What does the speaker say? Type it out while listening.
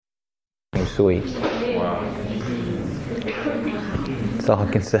sweet. Wow. That's all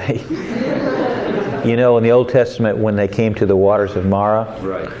I can say. You know, in the Old Testament, when they came to the waters of Marah,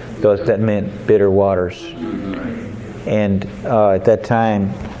 Right. that meant bitter waters. And at that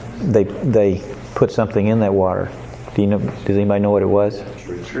time, they put something in that water. Does anybody know what it was?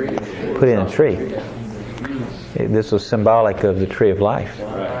 Tree. Put in a tree. This was symbolic of the tree of life.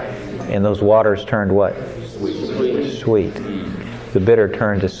 And those waters turned what? Sweet. The bitter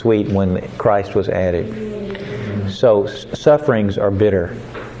turned to sweet when Christ was added. So sufferings are bitter.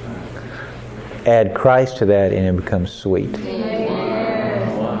 Add Christ to that and it becomes sweet.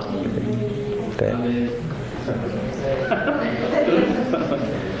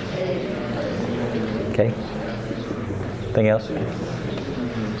 Okay. Anything else?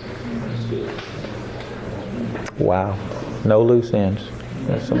 Wow. No loose ends.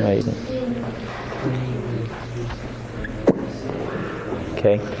 That's amazing.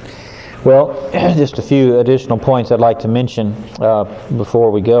 Okay. Well, just a few additional points I'd like to mention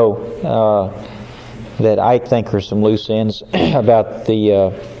before we go that I think are some loose ends about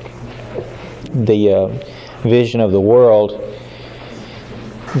the vision of the world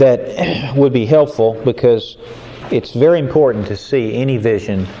that would be helpful, because it's very important to see any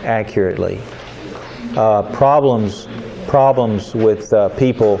vision accurately. Problems with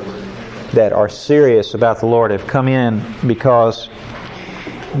people that are serious about the Lord have come in because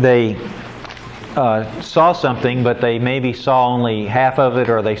they saw something, but they maybe saw only half of it,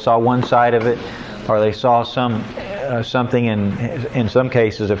 or they saw one side of it, or they saw something, and in some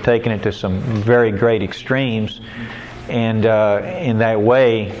cases have taken it to some very great extremes, and in that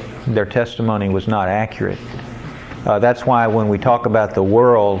way their testimony was not accurate. That's why when we talk about the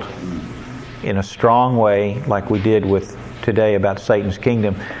world in a strong way, like we did with today about Satan's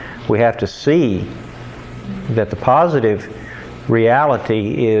kingdom, we have to see that the positive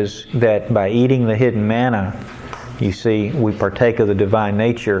reality is that by eating the hidden manna, you see, we partake of the divine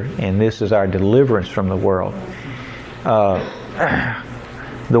nature, and this is our deliverance from the world. The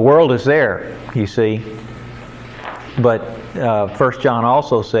world is there, you see, but 1 John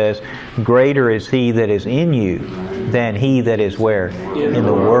also says, greater is he that is in you than he that is where? In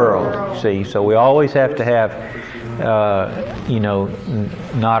the world. See, so we always have to have,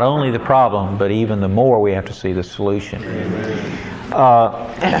 not only the problem, but even the more we have to see the solution.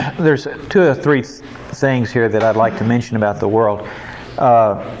 There's 2 or 3 things here that I'd like to mention about the world.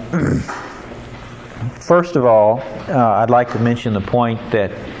 First of all, I'd like to mention the point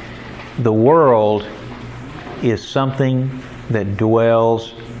that the world is something that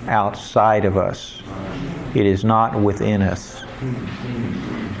dwells outside of us. It is not within us.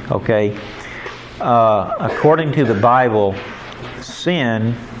 Okay? According to the Bible,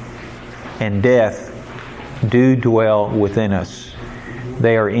 sin and death do dwell within us.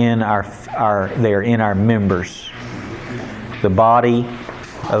 They are in our members. The body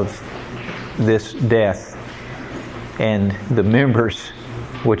of this death and the members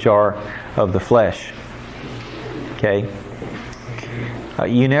which are of the flesh. Okay?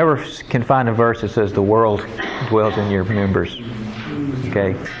 You never can find a verse that says the world dwells in your members.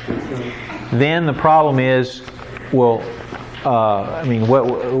 Okay? Then the problem is,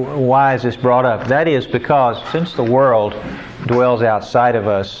 why is this brought up? That is because since the world dwells outside of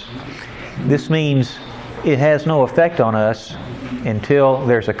us, this means it has no effect on us until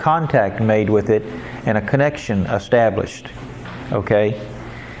there's a contact made with it and a connection established. Okay?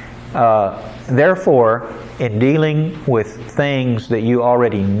 Therefore, in dealing with things that you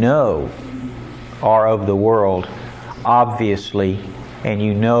already know are of the world, obviously, and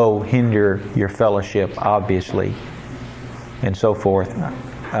hinder your fellowship, obviously, and so forth.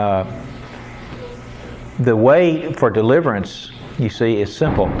 The way for deliverance, you see, is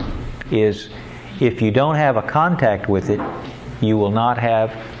simple. Is if you don't have a contact with it, you will not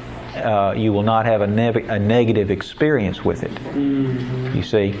have a negative experience with it. You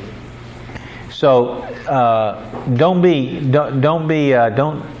see. So don't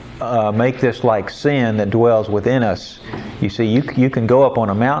make this like sin that dwells within us. You see, you can go up on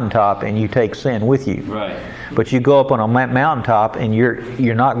a mountaintop and you take sin with you. Right. But you go up on a mountaintop and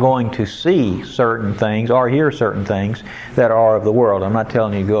you're not going to see certain things or hear certain things that are of the world. I'm not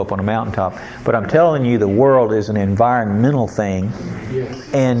telling you to go up on a mountaintop, but I'm telling you the world is an environmental thing,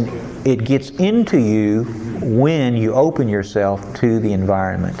 and it gets into you when you open yourself to the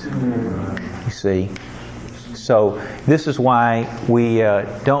environment. You see. So this is why we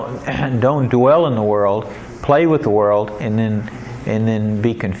don't dwell in the world, play with the world, and then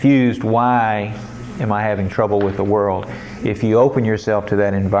be confused. Why am I having trouble with the world? If you open yourself to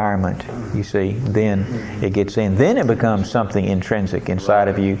that environment, you see, then it gets in. Then it becomes something intrinsic inside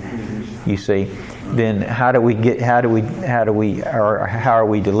of you you see, then how are we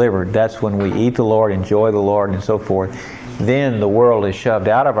delivered? That's when we eat the Lord, enjoy the Lord, and so forth. Then the world is shoved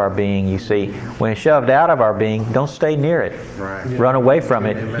out of our being, you see. When it's shoved out of our being, don't stay near it. Right. Run away from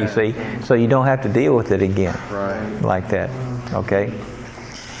it, you see, so you don't have to deal with it again. Right. Like that. Okay?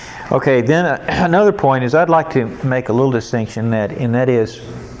 Okay, then another point is I'd like to make a little distinction, and that is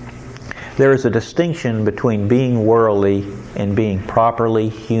there is a distinction between being worldly and being properly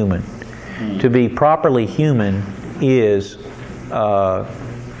human. To be properly human is of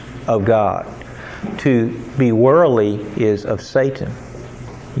God. To be worldly is of Satan,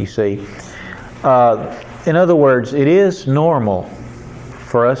 you see. In other words, it is normal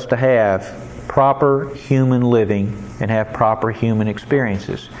for us to have proper human living and have proper human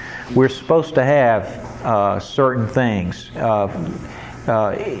experiences. We're supposed to have certain things.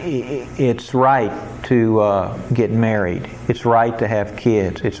 It's right to get married. It's right to have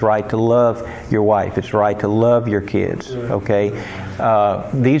kids. It's right to love your wife. It's right to love your kids. Okay,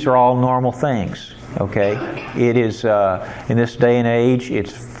 these are all normal things. Okay, it is in this day and age.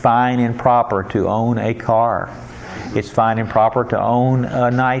 It's fine and proper to own a car. It's fine and proper to own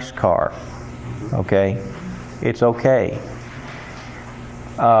a nice car. Okay, it's okay.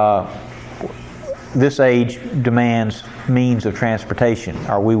 This age demands means of transportation,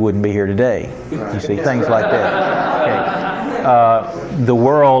 or we wouldn't be here today. You see, things like that. Okay. The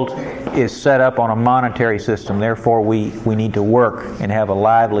world is set up on a monetary system, therefore we need to work and have a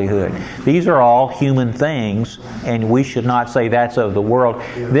livelihood. These are all human things, and we should not say that's of the world.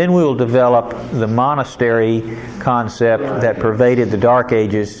 Then we will develop the monastery concept that pervaded the Dark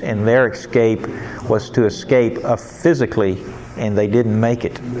Ages, and their escape was to escape physically, and they didn't make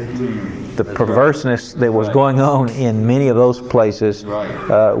it. The perverseness that was going on in many of those places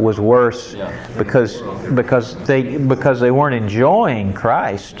was worse because they weren't enjoying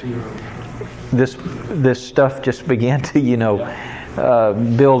Christ. This stuff just began to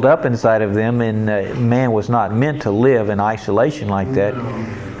build up inside of them, and man was not meant to live in isolation like that.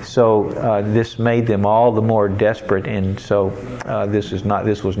 So this made them all the more desperate, and so this was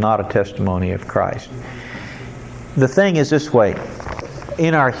not a testimony of Christ. The thing is this way.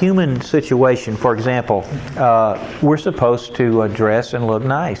 In our human situation, for example, we're supposed to dress and look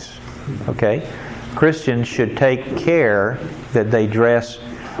nice. Okay? Christians should take care that they dress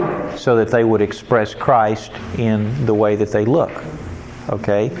so that they would express Christ in the way that they look.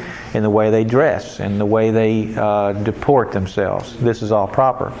 Okay? In the way they dress, in the way they deport themselves. This is all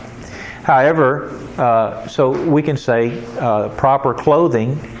proper. However, so we can say proper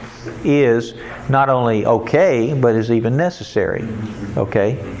clothing is not only okay, but is even necessary.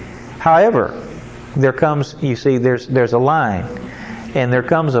 Okay? However, there comes, you see, there's a line, and there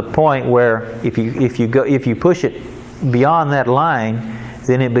comes a point where if you push it beyond that line,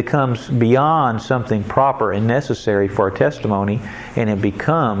 then it becomes beyond something proper and necessary for a testimony, and it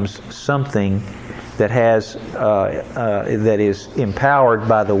becomes something that has that is empowered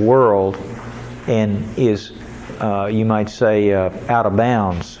by the world and is you might say out of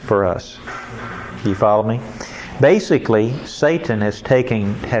bounds for us. Do you follow me? Basically, Satan has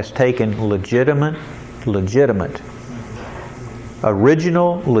taken legitimate,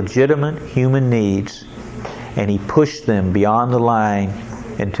 original, legitimate human needs, and he pushed them beyond the line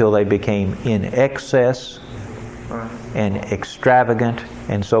until they became in excess and extravagant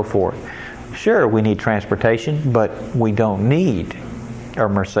and so forth. Sure, we need transportation, but we don't need a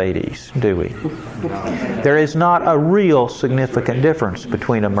Mercedes, do we? There is not a real significant difference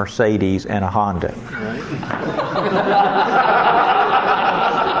between a Mercedes and a Honda.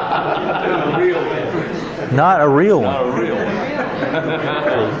 Not a real one.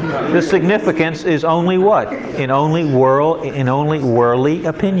 The significance is only what? In only worldly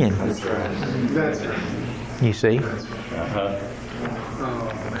opinion. You see?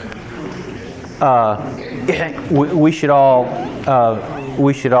 We should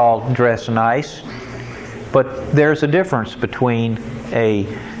all dress nice, but there's a difference between a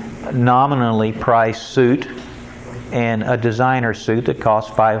nominally priced suit and a designer suit that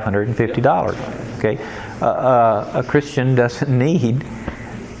costs $550. Okay, a Christian doesn't need.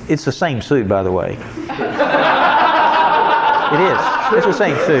 It's the same suit, by the way. It is. It's the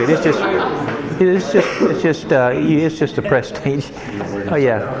same suit. It's just a prestige. Oh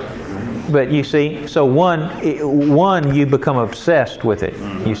yeah. But you see, so one you become obsessed with it,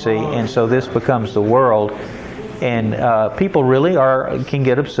 you see, and so this becomes the world, and people really can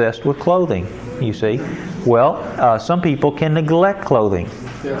get obsessed with clothing, you see. Well, some people can neglect clothing.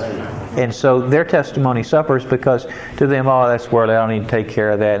 And so their testimony suffers because to them, oh, that's worldly, I don't need to take care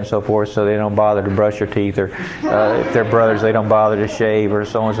of that and so forth, so they don't bother to brush their teeth, or if they're brothers, they don't bother to shave, or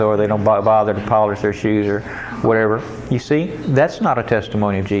so-and-so, or they don't bother to polish their shoes or whatever. You see, that's not a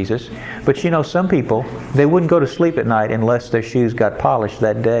testimony of Jesus. But you know, some people, they wouldn't go to sleep at night unless their shoes got polished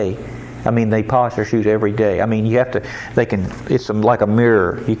that day. I mean, they polish their shoes every day. I mean, you have to, it's like a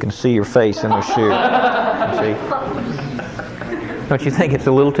mirror. You can see your face in their shoe. You see? Don't you think it's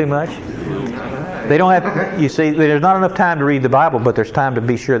a little too much? They don't have, you see, there's not enough time to read the Bible, but there's time to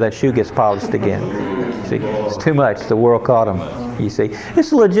be sure that shoe gets polished again. See, it's too much. The world caught them. You see,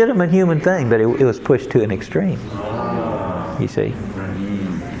 it's a legitimate human thing, but it was pushed to an extreme. You see,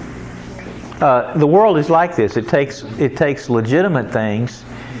 the world is like this. It takes legitimate things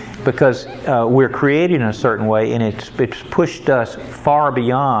because we're created in a certain way, and it's pushed us far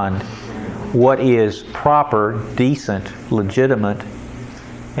beyond what is proper, decent, legitimate,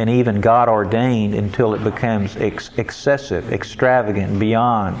 and even God ordained until it becomes excessive, extravagant,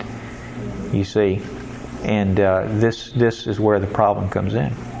 beyond. You see, and this is where the problem comes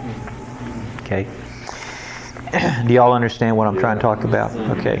in. Okay, do y'all understand what I'm trying to talk about?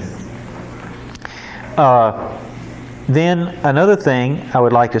 Okay. Then another thing I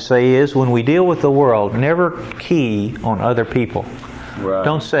would like to say is when we deal with the world, never key on other people. Right.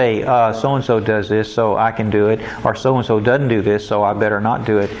 Don't say, so-and-so does this, so I can do it, or so-and-so doesn't do this, so I better not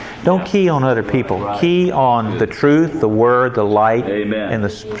do it. Don't key on other people. Right. Key on the truth, the Word, the light, Amen. And the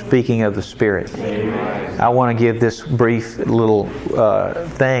speaking of the Spirit. Amen. I want to give this brief little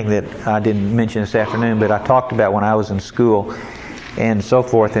thing that I didn't mention this afternoon, but I talked about when I was in school and so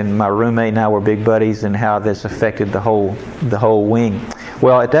forth, and my roommate and I were big buddies, and how this affected the whole wing.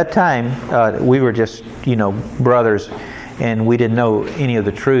 Well, at that time, we were just, brothers, and we didn't know any of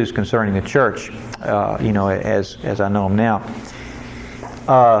the truths concerning the church, as I know them now.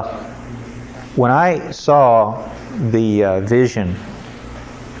 When I saw the vision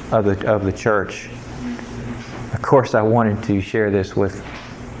of the church, of course, I wanted to share this with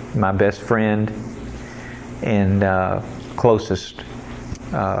my best friend and closest,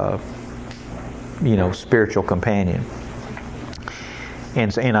 spiritual companion,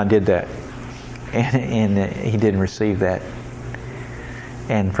 and I did that. And he didn't receive that.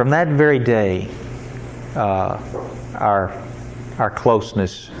 And from that very day, our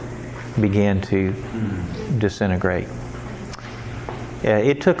closeness began to disintegrate.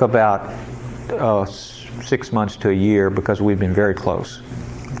 It took about 6 months to a year because we've been very close.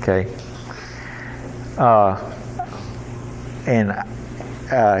 Okay. And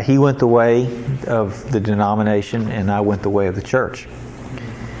he went the way of the denomination, and I went the way of the church.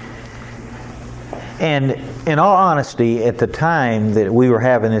 And in all honesty, at the time that we were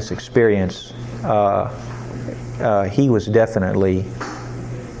having this experience, he was definitely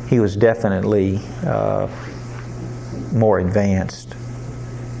more advanced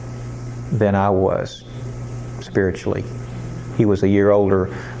than I was spiritually. He was a year older,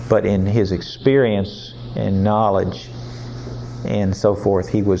 but in his experience and knowledge and so forth,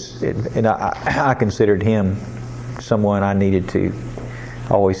 he was. And I considered him someone I needed to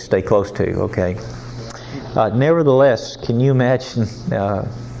always stay close to. Okay. Nevertheless, can you imagine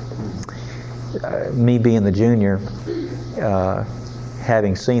me being the junior,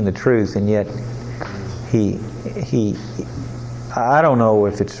 having seen the truth, and yet he I don't know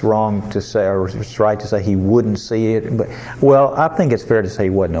if it's wrong to say or if it's right to say he wouldn't see it, but I think it's fair to say he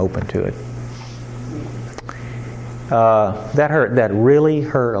wasn't open to it. That hurt. That really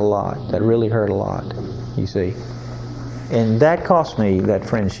hurt a lot. That really hurt a lot. You see, and that cost me that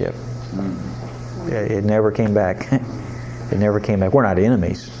friendship. It never came back. It never came back. We're not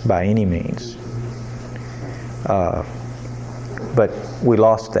enemies by any means. But we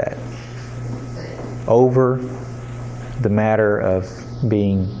lost that over the matter of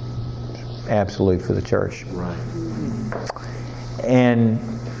being absolute for the church. Right. And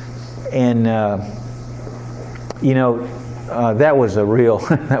that was a real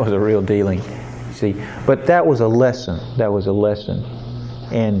that was a real dealing. You see, but that was a lesson. That was a lesson,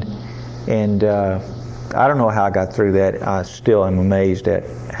 and I don't know how I got through that. I still am amazed at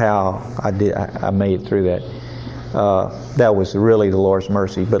how I made it through that. That was really the Lord's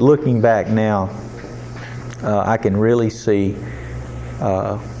mercy. But looking back now, I can really see,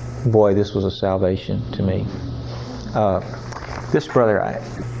 this was a salvation to me. This brother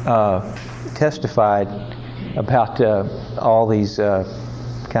testified about all these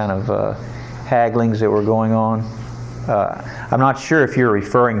kind of hagglings that were going on. I'm not sure if you're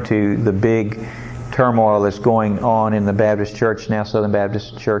referring to the big turmoil that's going on in the Baptist church now, Southern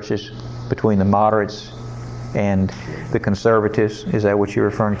Baptist churches, between the moderates and the conservatives. Is that what you're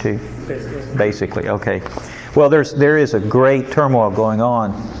referring to? Basically, okay. Well, there is a great turmoil going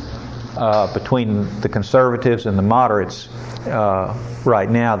on between the conservatives and the moderates right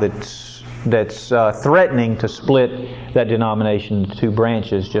now that's threatening to split that denomination into two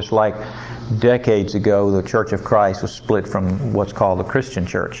branches, just like decades ago the Church of Christ was split from what's called the Christian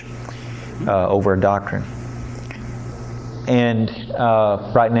Church over a doctrine. And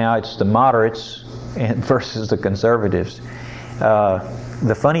right now it's the moderates versus the conservatives.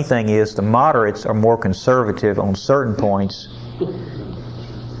 The funny thing is the moderates are more conservative on certain points,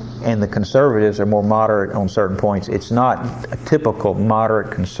 and the conservatives are more moderate on certain points. It's not a typical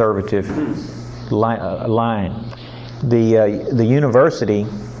moderate conservative line. The university,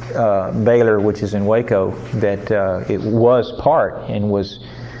 Baylor, which is in Waco, that it was part and was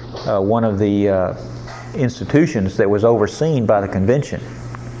one of the institutions that was overseen by the convention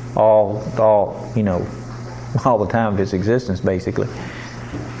all the time of its existence, basically,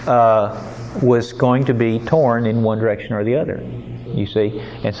 was going to be torn in one direction or the other. You see,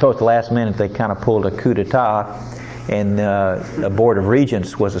 and so at the last minute they kind of pulled a coup d'etat, and a board of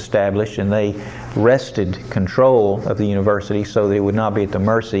regents was established, and they wrested control of the university so that it would not be at the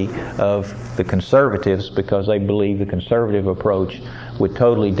mercy of the conservatives, because they believed the conservative approach would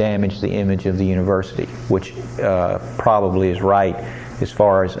totally damage the image of the university, which probably is right as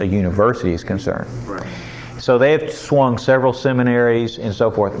far as a university is concerned. Right. So they have swung several seminaries and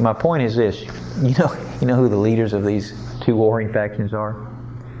so forth. My point is this: you know who the leaders of these two warring factions are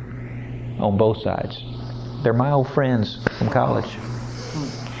on both sides. They're my old friends from college.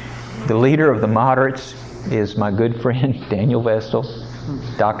 The leader of the moderates is my good friend Daniel Vestal,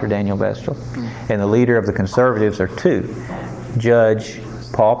 Dr. Daniel Vestal, and the leader of the conservatives are two: Judge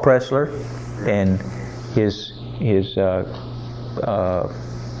Paul Pressler and his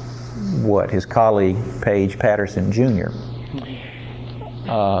colleague Paige Patterson Jr.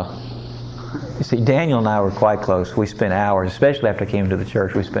 You see, Daniel and I were quite close. We spent hours, especially after I came to the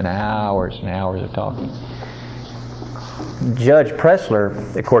church, we spent hours and hours of talking. Judge Pressler,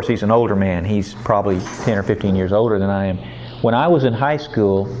 of course, he's an older man. He's probably 10 or 15 years older than I am. When I was in high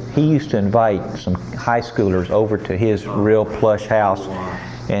school, he used to invite some high schoolers over to his real plush house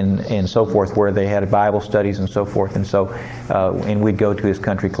and so forth, where they had Bible studies and so forth, and we'd go to his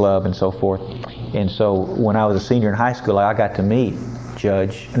country club and so forth. And so when I was a senior in high school, I got to meet he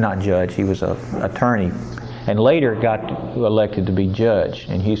was an attorney, and later got elected to be judge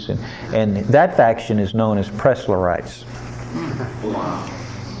in Houston. And that faction is known as Presslerites.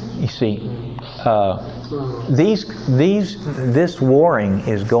 You see, this warring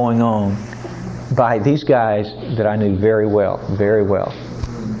is going on by these guys that I knew very well, very well.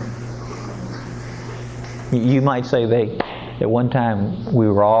 You might say at one time we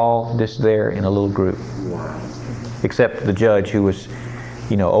were all just there in a little group, except the judge, who was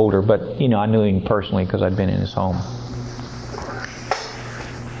older, but I knew him personally because I'd been in his home.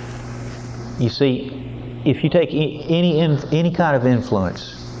 You see, if you take any kind of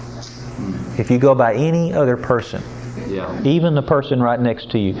influence, if you go by any other person, even the person right next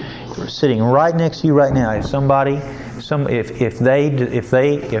to you, sitting right next to you right now, if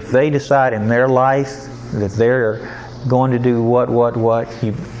they decide in their life that they're going to do what,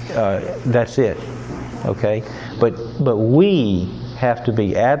 that's it. Okay, but we have to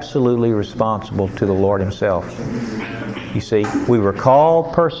be absolutely responsible to the Lord Himself. You see, we were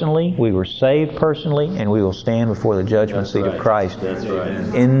called personally, we were saved personally, and we will stand before the judgment seat of Christ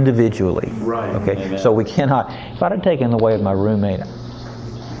individually. Right. Okay, amen. So we cannot. If I'd have taken the way of my roommate,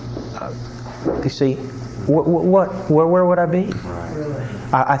 you see, where would I be?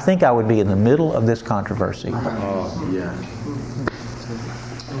 Right. I think I would be in the middle of this controversy. Oh, yeah.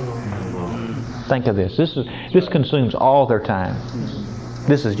 Think of this. This consumes all their time.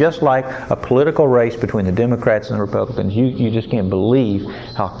 This is just like a political race between the Democrats and the Republicans. You just can't believe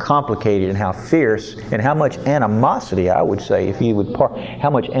how complicated and how fierce and how much animosity, I would say, how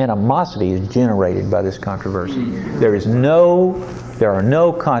much animosity is generated by this controversy. There are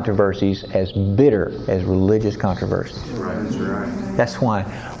no controversies as bitter as religious controversies. That's why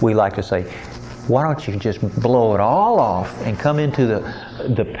we like to say, why don't you just blow it all off and come into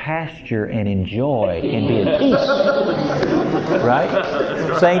the pasture and enjoy and be at peace? Right?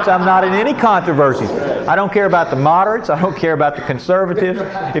 Saints, I'm not in any controversies. I don't care about the moderates. I don't care about the conservatives.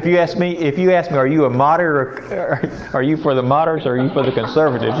 If you ask me, are you a moderate, or are you for the moderates, or are you for the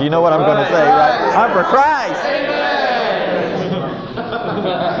conservatives? You know what I'm going to say, right? I'm for Christ.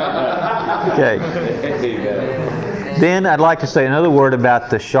 Okay. Then I'd like to say another word about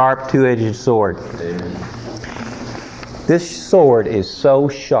the sharp two-edged sword. This sword is so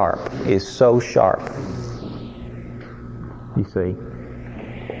sharp, You see,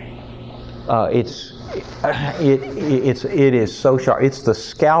 it is so sharp. It's the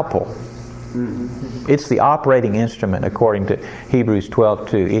scalpel. It's the operating instrument, according to Hebrews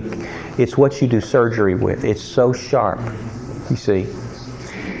 12:2. It's what you do surgery with. It's so sharp. You see,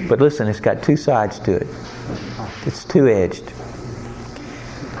 but listen, it's got two sides to it. It's two-edged.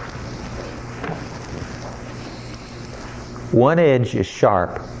 One edge is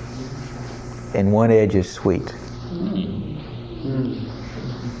sharp, and one edge is sweet.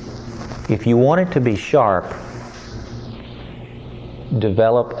 If you want it to be sharp,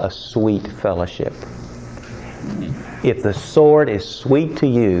 develop a sweet fellowship. If the sword is sweet to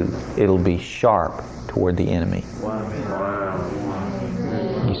you, it'll be sharp toward the enemy.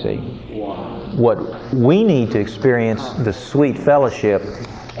 You see, what we need to experience the sweet fellowship,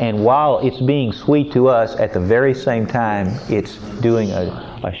 and while it's being sweet to us, at the very same time, it's doing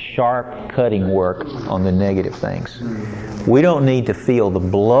a sharp cutting work on the negative things. We don't need to feel the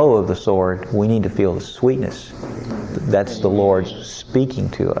blow of the sword. We need to feel the sweetness. That's the Lord speaking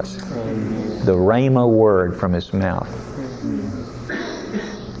to us. The Rhema word from His mouth.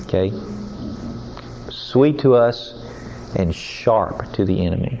 Okay? Sweet to us and sharp to the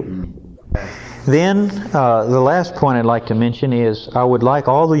enemy. Then, the last point I'd like to mention is I would like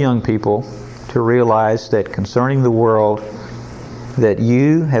all the young people to realize that concerning the world, that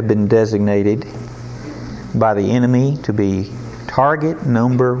you have been designated by the enemy to be target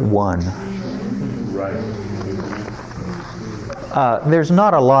number one. Right. There's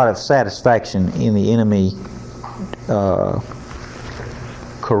not a lot of satisfaction in the enemy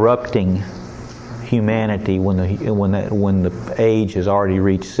corrupting humanity when the age has already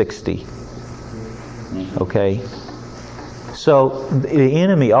reached 60. Okay? So the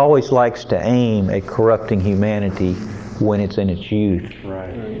enemy always likes to aim at corrupting humanity when it's in its youth,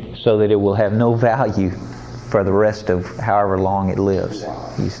 Right. so that it will have no value for the rest of however long it lives.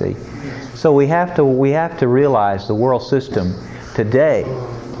 You see, so we have to realize the world system today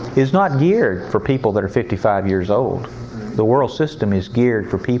is not geared for people that are 55 years old. The world system is geared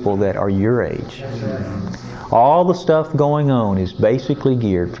for people that are your age. All the stuff going on is basically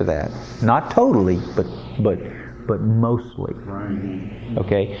geared for that. Not totally, but mostly.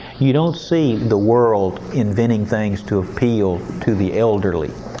 Okay? You don't see the world inventing things to appeal to the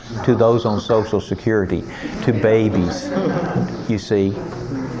elderly, to those on Social Security, to babies. You see,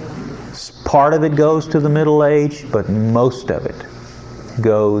 part of it goes to the middle age, but most of it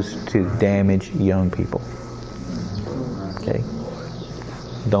goes to damage young people. Okay?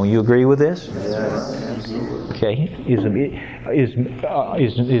 Don't you agree with this? Okay.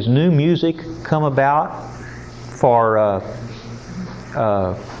 Is new music come about for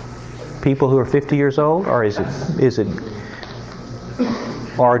people who are 50 years old, or is it,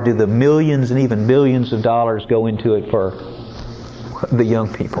 or do the millions and even billions of dollars go into it for the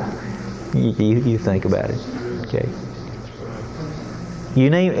young people? You think about it. Okay.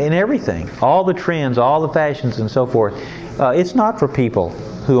 You name, and everything, all the trends, all the fashions, and so forth. It's not for people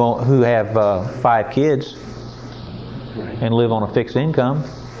who have 5 kids and live on a fixed income,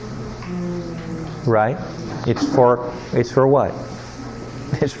 right? It's for what?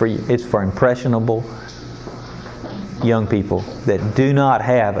 It's for impressionable young people that do not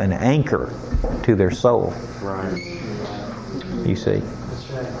have an anchor to their soul. Right. You see.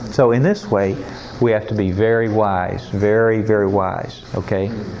 So in this way, we have to be very wise, very, very wise.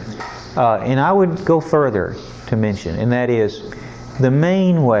 Okay. And I would go further to mention, and that is the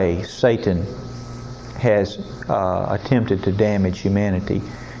main way Satan has attempted to damage humanity,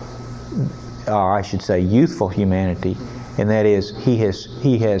 or I should say youthful humanity, and that is he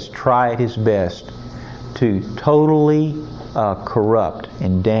has tried his best to totally corrupt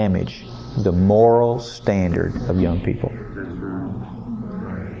and damage the moral standard of young people.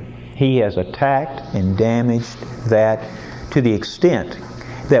 He has attacked and damaged that to the extent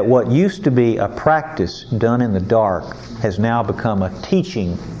that what used to be a practice done in the dark has now become a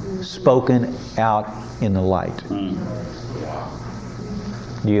teaching spoken out in the light.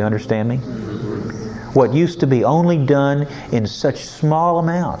 Do you understand me? What used to be only done in such small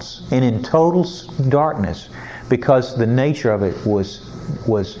amounts and in total darkness, because the nature of it was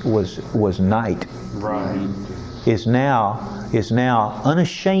night, Right. is now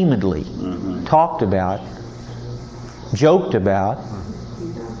unashamedly talked about, joked about,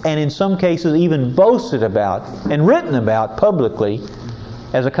 and in some cases even boasted about and written about publicly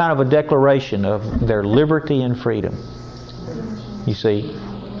as a kind of a declaration of their liberty and freedom. You see,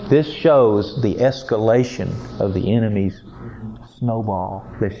 this shows the escalation of the enemy's snowball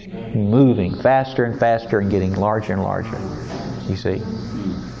that's moving faster and faster and getting larger and larger. You see?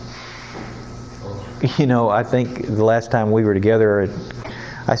 I think the last time we were together,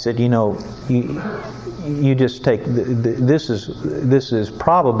 I said, you just take this is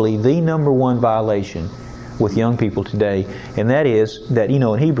probably the number one violation with young people today, and that is that in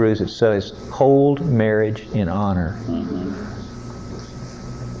Hebrews it says hold marriage in honor.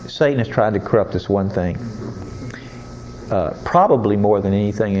 Satan has tried to corrupt this one thing, probably more than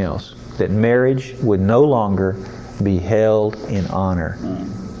anything else, that marriage would no longer be held in honor.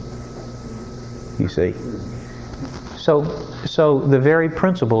 You see? So the very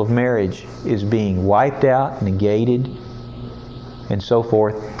principle of marriage is being wiped out, negated, and so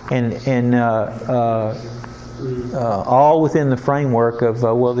forth, and all within the framework of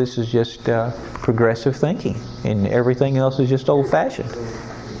this is just progressive thinking, and everything else is just old-fashioned.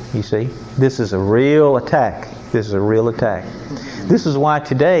 You see, this is a real attack. This is a real attack. This is why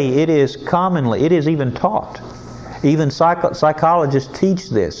today it is even taught. Even psychologists teach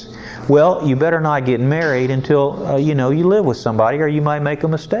this. Well, you better not get married until you live with somebody, or you might make a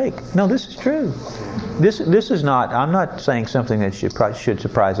mistake. No, this is true. This is not. I'm not saying something that should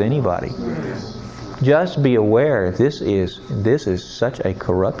surprise anybody. Just be aware. This is such a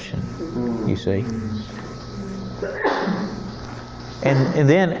corruption. You see. And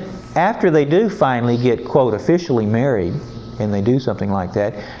then after they do finally get, quote, officially married, and they do something like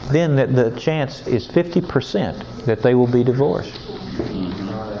that, then the chance is 50% that they will be divorced.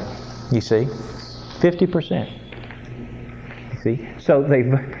 You see? 50%. You see? So they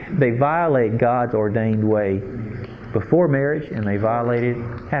violate God's ordained way before marriage, and they violate it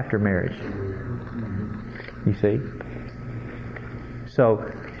after marriage. You see? So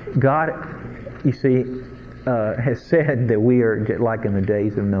God, you see, has said that we are just like in the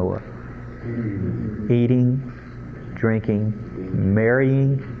days of Noah. Eating, drinking,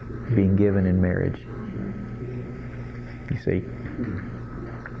 marrying, being given in marriage. You see?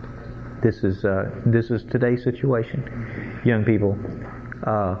 This is today's situation. Young people,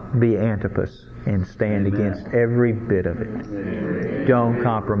 be Antipas and stand against every bit of it. Don't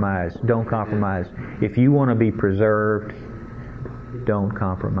compromise. Don't compromise. If you want to be preserved, don't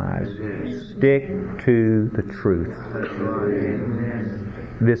compromise. Stick to the truth.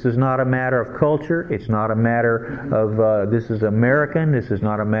 This is not a matter of culture. It's not a matter of this is American. This is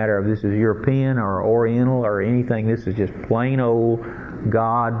not a matter of this is European or Oriental or anything. This is just plain old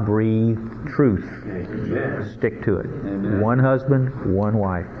God-breathed truth. Amen. Stick to it. Amen. One husband, one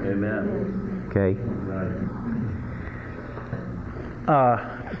wife. Amen. Okay?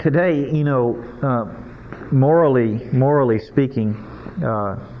 Today, morally speaking,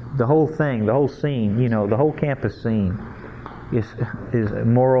 the whole thing, the whole scene, the whole campus scene is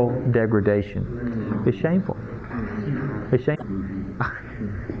moral degradation. It's shameful. It's shameful.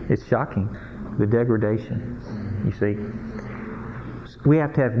 It's shocking. The degradation. You see? We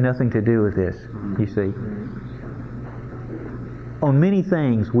have to have nothing to do with this, you see. On many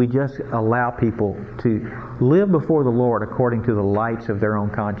things, we just allow people to live before the Lord according to the lights of their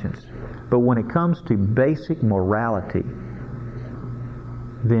own conscience. But when it comes to basic morality,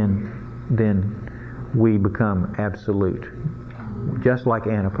 then we become absolute. Just like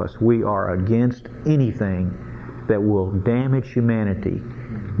Antipas, we are against anything that will damage humanity,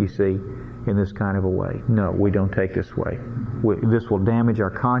 you see, in this kind of a way. No, we don't take this way. This will damage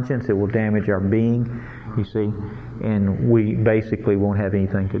our conscience. It will damage our being, you see, and we basically won't have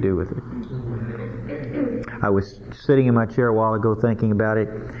anything to do with it. I was sitting in my chair a while ago thinking about it,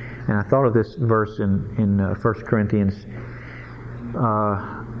 and I thought of this verse in 1 Corinthians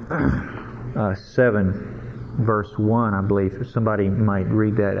 7, verse 1, I believe. Somebody might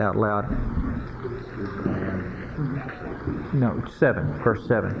read that out loud. No, 7, verse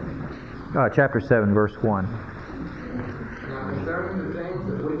 7. Chapter 7, verse 1. Now concerning the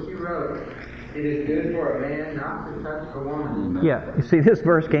things of which you wrote, it is good for a man not to touch a woman. Yeah, you see, this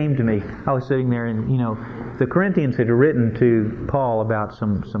verse came to me. I was sitting there, and the Corinthians had written to Paul about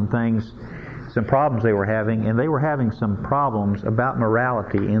some things, some problems they were having, and they were having some problems about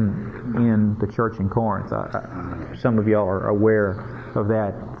morality in the church in Corinth. Some of y'all are aware of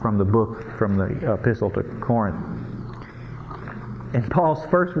that from the epistle to Corinth. And Paul's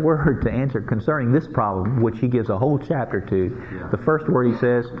first word to answer concerning this problem, which he gives a whole chapter to, the first word he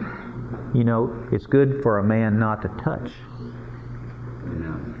says, it's good for a man not to touch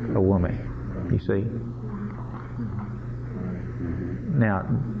a woman. You see? Now,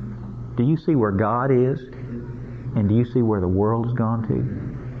 do you see where God is? And do you see where the world has gone to?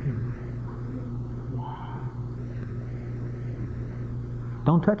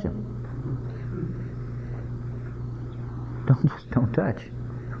 Don't touch him. Don't touch.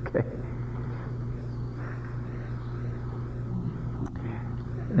 Okay.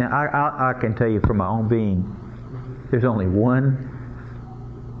 Now, I can tell you from my own being, there's only one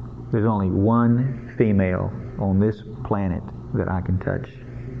female on this planet that I can touch.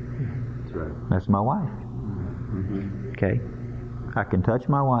 That's right. That's my wife. Mm-hmm. Okay? I can touch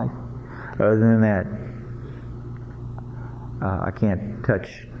my wife. Other than that, I can't touch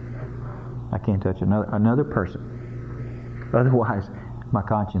another person. Otherwise, my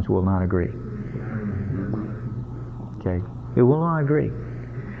conscience will not agree. Okay? It will not agree.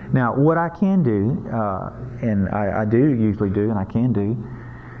 Now, what I can do, and I do usually do, and I can do,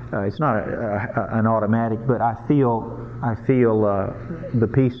 it's not an automatic, but I feel the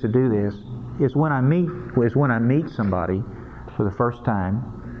peace to do this is when I meet somebody for the first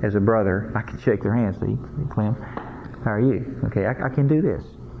time as a brother. I can shake their hand. See, Clem, how are you? Okay, I can do this.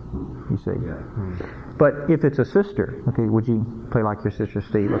 You see. Yeah. But if it's a sister, okay, would you play like your sister,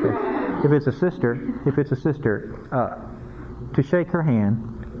 Steve? Okay. If it's a sister, to shake her hand.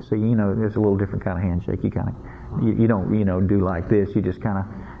 So there's a little different kind of handshake. You don't do like this. You just kind of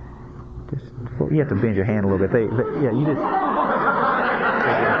you have to bend your hand a little bit. Yeah, you just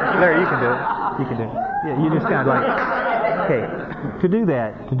there. You can do it. You can do it. Yeah, you just kind of like okay. To do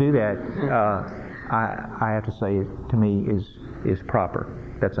that, I have to say, to me is proper.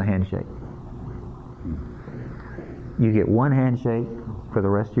 That's a handshake. You get one handshake for the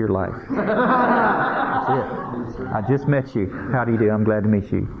rest of your life. That's it. I just met you. How do you do? I'm glad to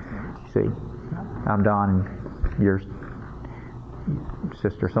meet you. See, I'm Don, and your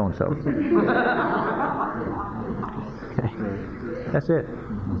sister so-and-so. Okay. That's it.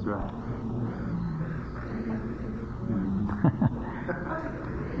 That's right.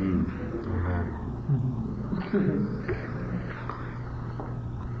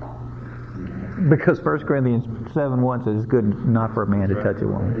 Because 1 Corinthians 7:1 says it's good not for a man to touch a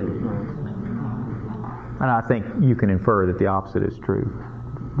woman. And I think you can infer that the opposite is true,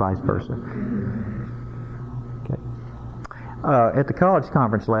 vice versa. Okay. At the college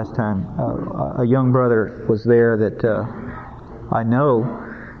conference last time, a young brother was there that I knew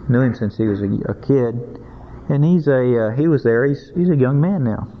him since he was a kid, and he was there. He's a young man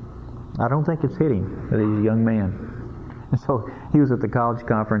now. I don't think it's hit him that he's a young man. And so he was at the college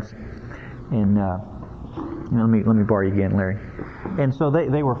conference, and let me borrow you again, Larry. And so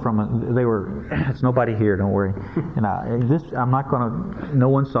they were it's nobody here, don't worry. And I'm not going to. No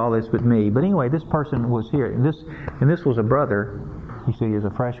one saw this but me. But anyway, this person was here, and this was a brother. You see, he was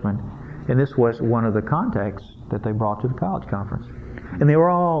a freshman, and this was one of the contacts that they brought to the college conference. And they were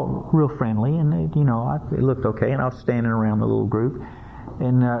all real friendly, and it looked okay. And I was standing around the little group,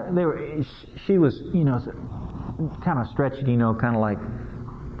 and she was kind of stretched, kind of like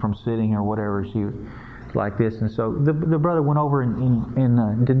from sitting or whatever. She was like this, and so the brother went over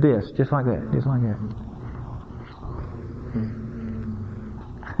and did this, just like that.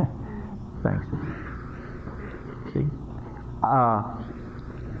 Thanks. See,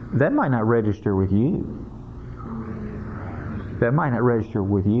 that might not register with you. But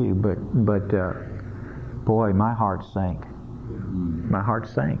boy, my heart sank.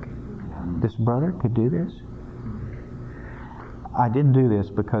 This brother could do this. I didn't do this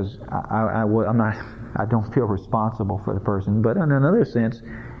because I don't feel responsible for the person. But in another sense,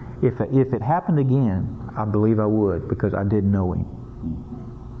 if it happened again, I believe I would, because I did know him.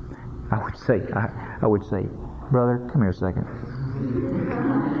 I would say, brother, come here a second.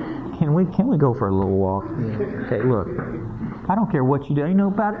 Can we go for a little walk? Okay, look, I don't care what you do.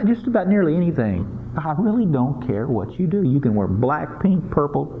 About just about nearly anything. I really don't care what you do. You can wear black, pink,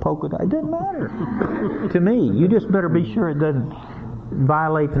 purple, polka dot. It doesn't matter to me. You just better be sure it doesn't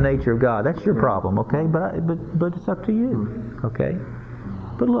violate the nature of God. That's your problem, okay? But it's up to you, okay?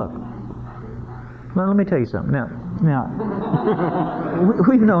 But look, let me tell you something. Now,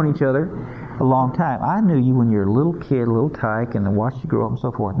 we've known each other a long time. I knew you when you were a little kid, a little tyke, and I watched you grow up and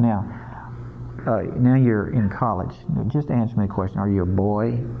so forth. Now you're in college. Just answer me the question: are you a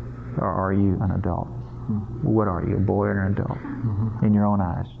boy? Or are you an adult? What are you, a boy or an adult? In your own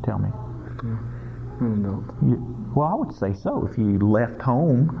eyes, tell me. An adult. Well, I would say so. If you left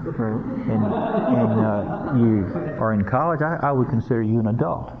home and you are in college, I would consider you an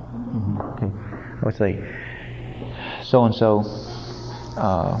adult. Okay, I would say so-and-so.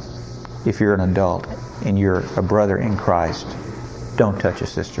 If you're an adult and you're a brother in Christ, don't touch a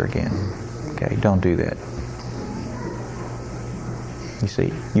sister again. Okay, don't do that. You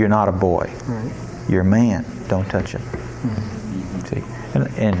see, you're not a boy. Right. You're a man. Don't touch him. See,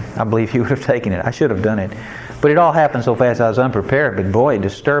 and I believe he would have taken it. I should have done it, but it all happened so fast. I was unprepared. But boy, it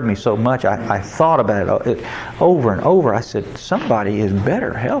disturbed me so much. I thought about it over and over. I said, somebody is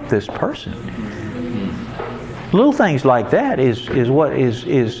better help this person. Little things like that is what is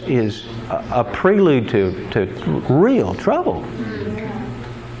a prelude to real trouble.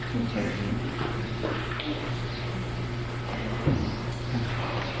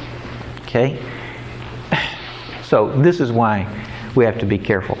 Okay? So this is why we have to be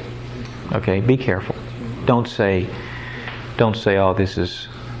careful. Okay? Be careful. Don't say, oh, this is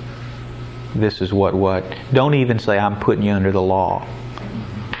what. Don't even say, I'm putting you under the law.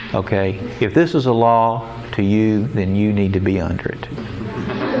 Okay? If this is a law to you, then you need to be under it.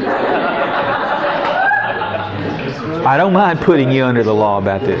 I don't mind putting you under the law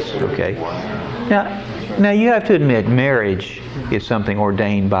about this. Okay? Now you have to admit, marriage is something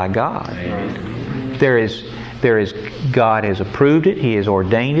ordained by God. There is God has approved it, He has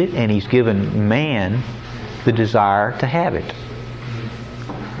ordained it, and He's given man the desire to have it.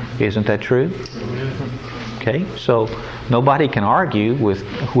 Isn't that true? Okay, so nobody can argue with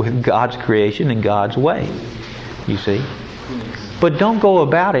God's creation and God's way. You see? But don't go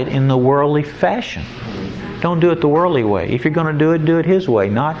about it in the worldly fashion. Don't do it the worldly way. If you're going to do it His way,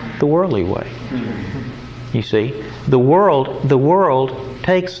 not the worldly way. You see? The world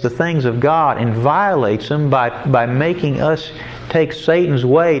takes the things of God and violates them by making us take Satan's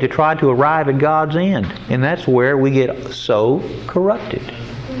way to try to arrive at God's end. And that's where we get so corrupted.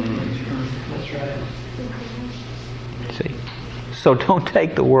 That's right. See? So don't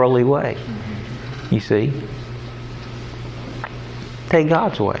take the worldly way. You see? Take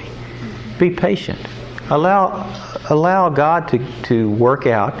God's way. Be patient. Allow God to work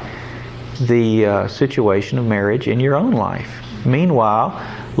out the situation of marriage in your own life. Meanwhile,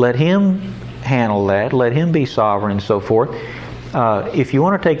 let Him handle that. Let Him be sovereign and so forth. If you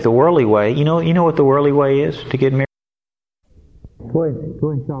want to take the worldly way, you know what the worldly way is to get married? Go ahead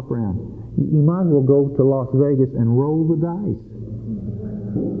and shop around. You might as well go to Las Vegas and roll the dice.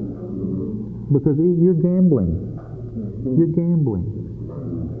 Because you're gambling. You're gambling.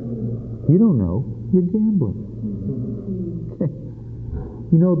 You don't know. You're gambling.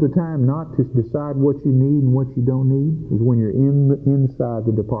 You know the time not to decide what you need and what you don't need is when you're inside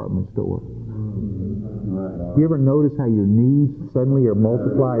the department store. You ever notice how your needs suddenly are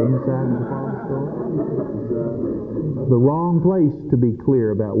multiplied inside the department store? The wrong place to be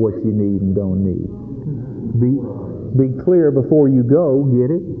clear about what you need and don't need. Be clear before you go,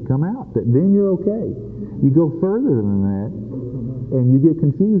 get it, come out. Then you're okay. You go further than that, and you get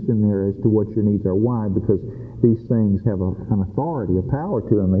confused in there as to what your needs are. Why? Because these things have an authority, a power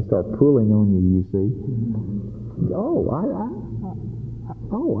to them. They start pulling on you, you see. Oh,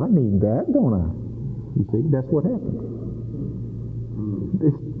 I need that, don't I? You see, that's what happens.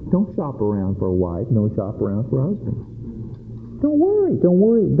 Don't shop around for a wife. Don't shop around for a husband. Don't worry.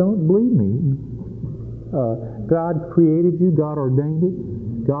 Don't believe me. God created you. God ordained it.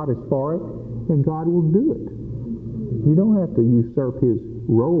 God is for it. And God will do it. You don't have to usurp His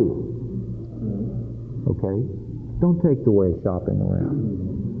role. Okay? Don't take the way of shopping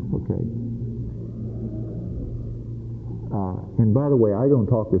around. Okay? And by the way, I don't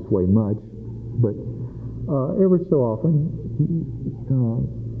talk this way much, but every so often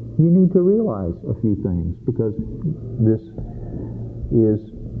you need to realize a few things, because this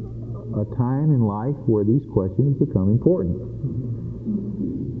is a time in life where these questions become important.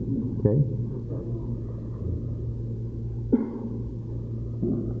 Okay?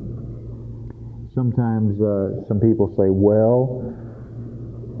 Sometimes some people say, well,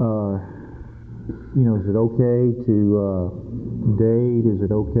 is it okay to date? Is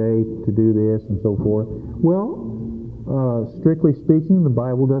it okay to do this and so forth? Well, strictly speaking, the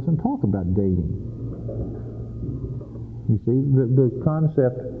Bible doesn't talk about dating. You see, the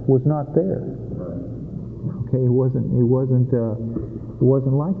concept was not there. Okay, it wasn't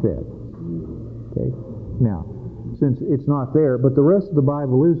like that. Okay, now, since it's not there, but the rest of the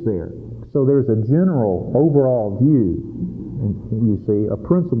Bible is there. So there's a general, overall view, and you see, a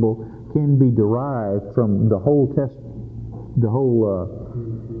principle can be derived from the whole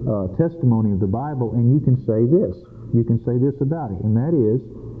testimony of the Bible, and you can say this. You can say this about it, and that is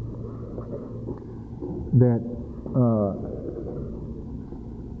that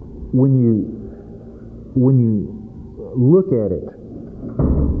when you look at it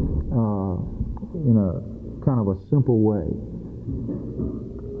in a kind of a simple way,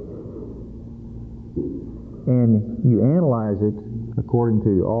 and you analyze it according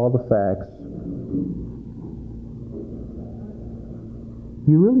to all the facts,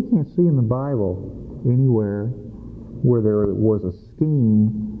 you really can't see in the Bible anywhere where there was a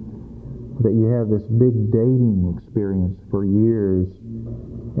scheme that you have this big dating experience for years,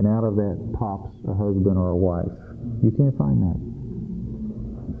 and out of that pops a husband or a wife. You can't find that.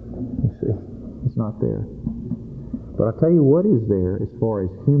 You see, it's not there. But I'll tell you what is there as far as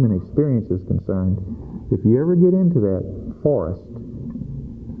human experience is concerned. If you ever get into that forest,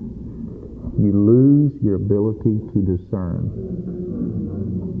 you lose your ability to discern.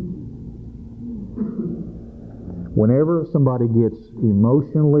 Whenever somebody gets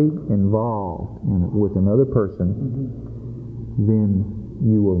emotionally involved with another person, then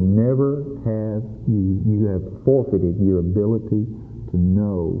you will never have, you have forfeited your ability to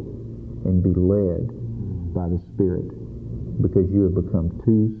know and be led by the Spirit, because you have become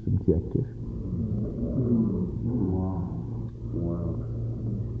too subjective.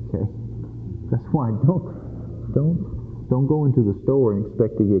 Okay? That's why don't go into the store and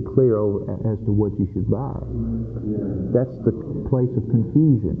expect to get clear as to what you should buy. That's the place of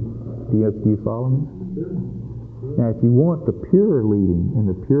confusion. Do you follow me? Now, if you want the pure leading and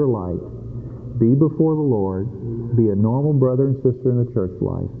the pure light, be before the Lord, be a normal brother and sister in the church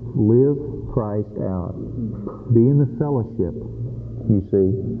life, live Christ out, be in the fellowship, you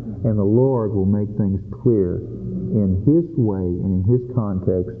see, and the Lord will make things clear in His way and in His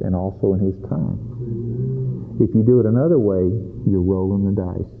context and also in His time. If you do it another way, you're rolling the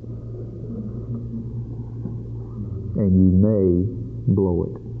dice. And you may blow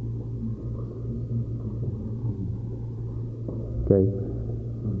it. Okay?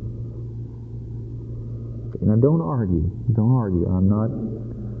 Now don't argue. Don't argue. I'm not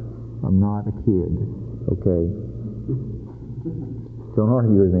a kid. Okay? Don't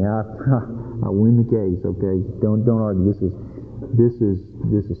argue with me. I win the case. Okay? Don't argue. This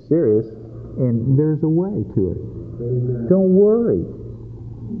is serious. And there's a way to it. Don't worry.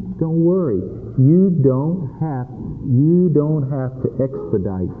 Don't worry. You don't have to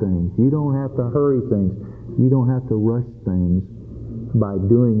expedite things. You don't have to hurry things. You don't have to rush things by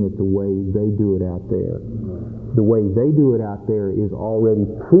doing it the way they do it out there. The way they do it out there is already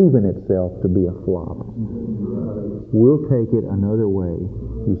proven itself to be a flop. We'll take it another way,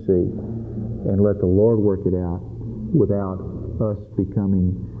 you see, and let the Lord work it out without us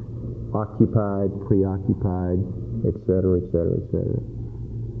becoming occupied, preoccupied, etc., etc., etc.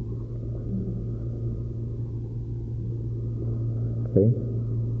 Okay?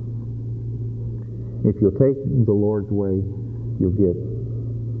 If you'll take the Lord's way, you'll get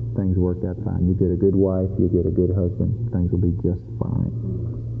things worked out fine. You get a good wife, you get a good husband, things will be just fine.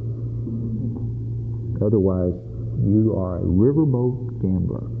 Otherwise, you are a riverboat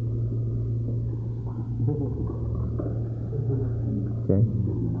gambler. Okay?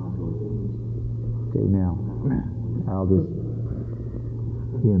 Okay, now, I'll just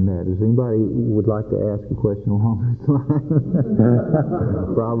end that. Does anybody would like to ask a question along this line?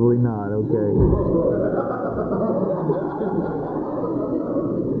 Probably not, okay.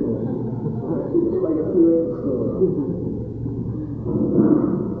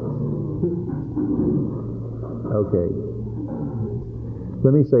 Okay.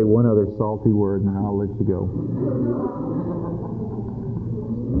 Let me say one other salty word and then I'll let you go.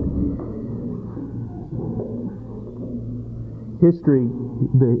 History,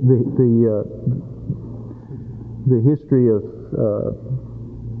 the history of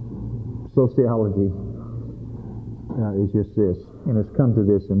sociology is just this, and it's come to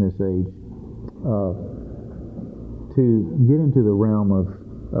this in this age. To get into the realm of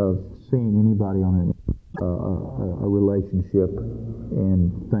seeing anybody on a relationship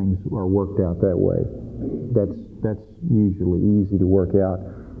and things are worked out that way, that's usually easy to work out.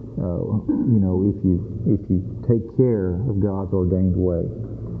 If you take care of God's ordained way,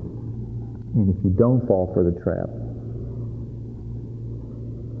 and if you don't fall for the trap,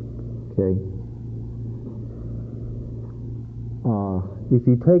 okay. If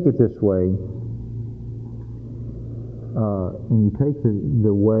you take it this way, and you take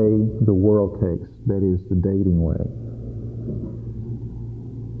the way the world takes, that is the dating way,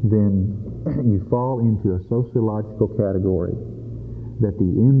 then you fall into a sociological category that the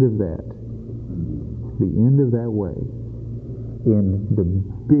end of that way, in the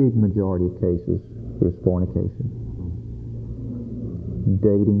big majority of cases, is fornication.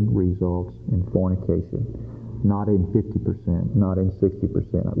 Dating results in fornication. Not in 50%, not in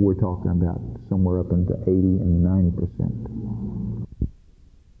 60%. We're talking about somewhere up into 80 and 90%.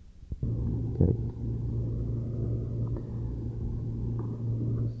 Okay.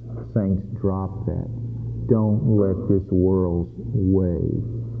 Saints, drop that. Don't let this world's way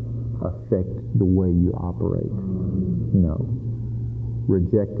affect the way you operate. No.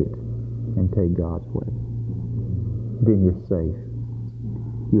 Reject it and take God's way. Then you're safe.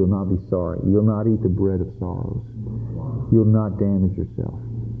 You'll not be sorry. You'll not eat the bread of sorrows. You'll not damage yourself.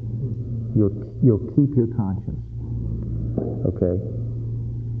 You'll keep your conscience. Okay?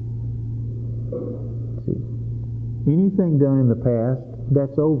 See. Anything done in the past,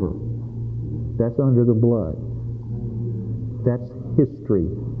 that's over. That's under the blood. That's history.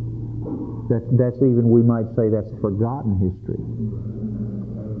 That's even, we might say, that's forgotten history.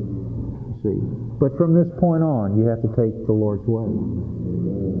 You see. But from this point on, you have to take the Lord's way.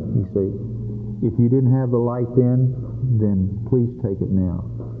 You see. If you didn't have the light then please take it now.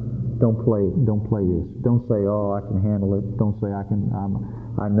 Don't play this. Don't say, oh, I can handle it. Don't say I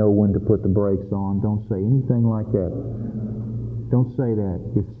know when to put the brakes on. Don't say anything like that. Don't say that.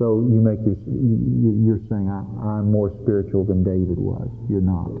 If so, you're saying I'm more spiritual than David was. You're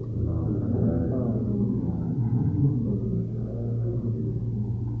not.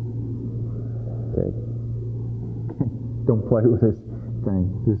 Okay. Don't play with this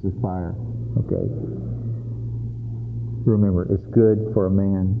thing. This is fire. Okay. Remember, it's good for a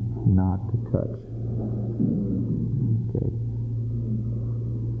man not to touch. Okay.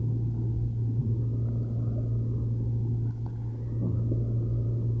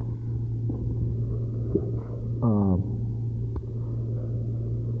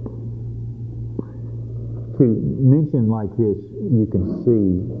 To mention like this, you can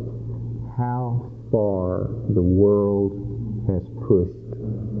see how far the world has pushed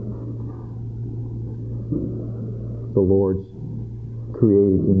the Lord's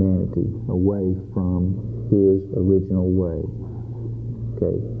created humanity away from His original way.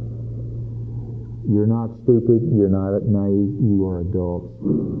 Okay? You're not stupid, you're not naive, you are adults.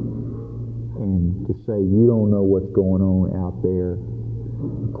 And to say you don't know what's going on out there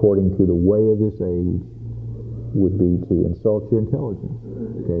according to the way of this age would be to insult your intelligence.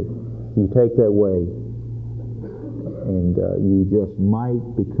 Okay? You take that way and you just might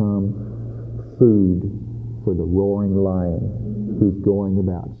become food for the roaring lion who's going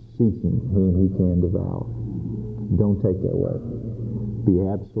about seeking whom he can devour. Don't take that way. Be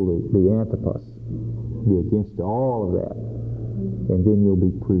absolute. Be antipas. Be against all of that. And then you'll be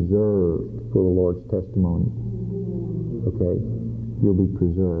preserved for the Lord's testimony. Okay? You'll be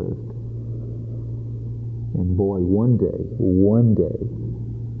preserved. And boy, one day,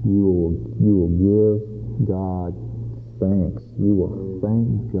 you will give God thanks. You will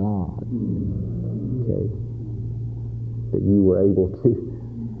thank God. Okay? That you were able to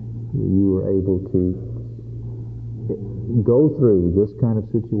go through this kind of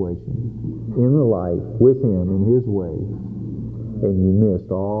situation in the light with Him in His way, and you missed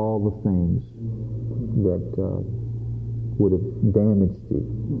all the things that would have damaged you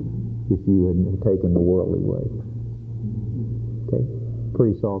if you had taken the worldly way. Okay,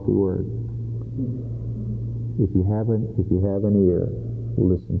 pretty salty word. If you have an ear,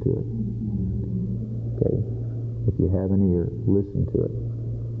 listen to it. Okay. If you have an ear, listen to it.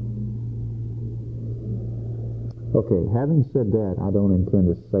 Okay, having said that, I don't intend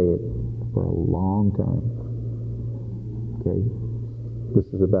to say it for a long time. Okay? This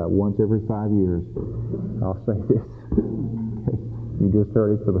is about once every 5 years. I'll say this. Okay? You just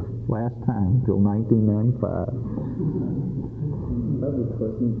heard it for the last time until 1995. I have a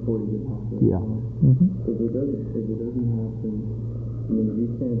question before you get off that. Yeah. Mm-hmm. If it doesn't happen, I mean, if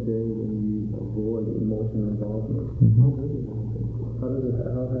you can't date and you avoid emotional involvement, how does it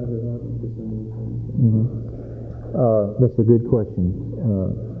happen? How has it happened to so many times? Mm-hmm. That's a good question.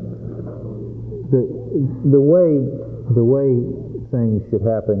 The way things should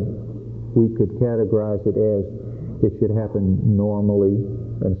happen, we could categorize it as it should happen normally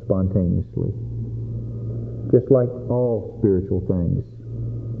and spontaneously. Just like all spiritual things.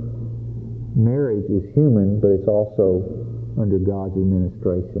 Marriage is human, but it's also under God's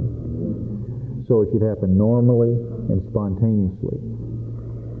administration. So it should happen normally and spontaneously.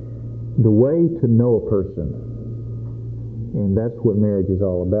 The way to know a person, and that's what marriage is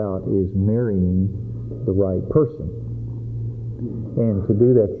all about, is marrying the right person. And to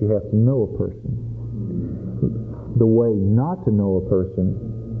do that, you have to know a person. The way not to know a person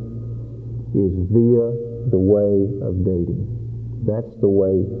is via the way of dating. That's the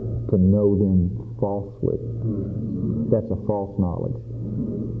way to know them falsely. That's a false knowledge.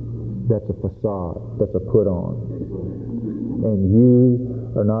 That's a facade. That's a put on. And you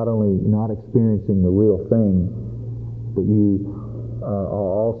are not only not experiencing the real thing, but you are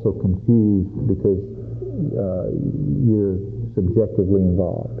also confused because you're subjectively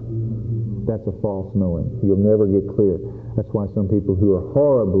involved. That's a false knowing. You'll never get clear. That's why some people who are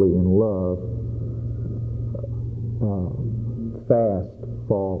horribly in love fast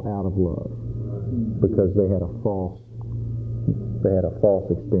fall out of love because they had a false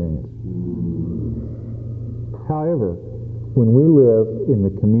experience. However, when we live in the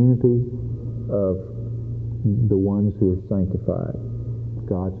community of the ones who are sanctified,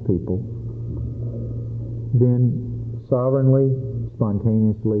 God's people, then sovereignly,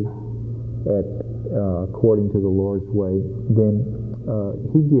 spontaneously, according to the Lord's way, then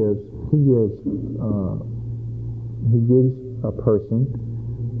He gives a person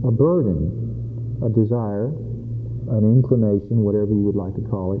a burden, a desire, an inclination, whatever you would like to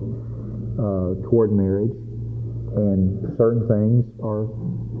call it, toward marriage, and certain things are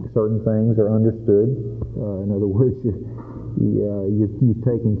understood. In other words, you've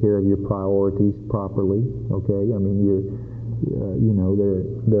taken care of your priorities properly. Okay, I mean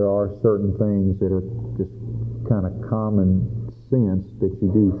there are certain things that are just kind of common sense that you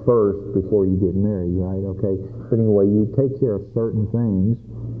do first before you get married, right? Okay, but anyway, you take care of certain things,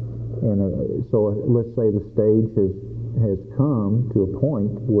 and so let's say the stage has come to a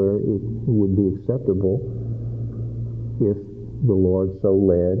point where it would be acceptable if the Lord so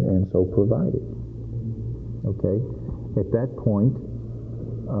led and so provided. Okay, at that point,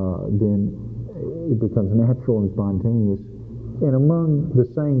 then it becomes natural and spontaneous. And among the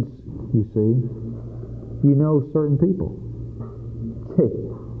saints, you see, you know certain people. Okay,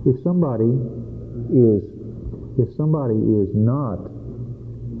 if somebody is not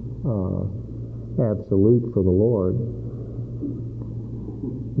absolute for the Lord,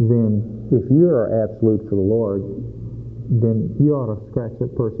 then if you are absolute for the Lord, then you ought to scratch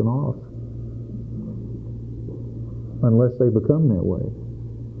that person off, unless they become that way.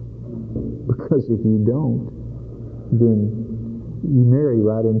 Because if you don't, then you marry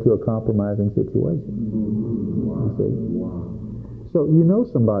right into a compromising situation. You see? So you know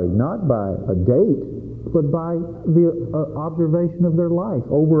somebody not by a date, but by the observation of their life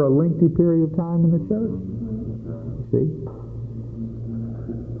over a lengthy period of time in the church. You see?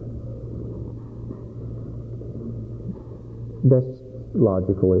 That's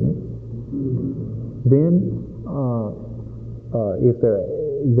logical, isn't it? Then, if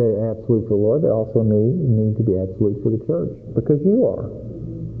they're absolute for the Lord, they also need to be absolute for the church, because you are.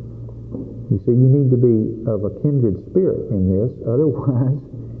 You see, you need to be of a kindred spirit in this. Otherwise,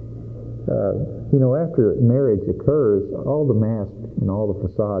 after marriage occurs, all the masks and all the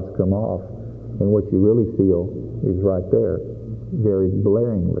facades come off, and what you really feel is right there, very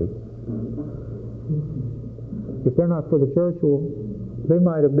blaringly. If they're not for the church, well, they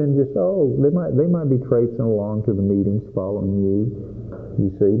might have been just, they might be traipsing along to the meetings following you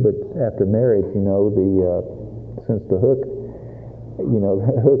see, but after marriage, since the hook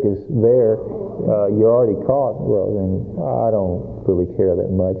is there, you're already caught, well, then I don't really care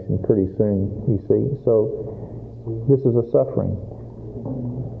that much, and pretty soon, you see. So this is a suffering.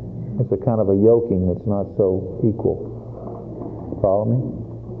 It's a kind of a yoking that's not so equal. Follow me?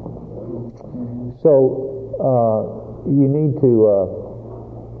 So you need to,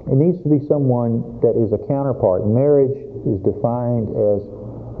 it needs to be someone that is a counterpart. Marriage is defined as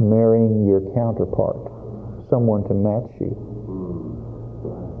marrying your counterpart, someone to match you.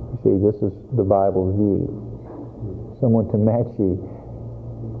 See, this is the Bible's view. Someone to match you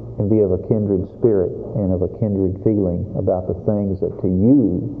and be of a kindred spirit and of a kindred feeling about the things that to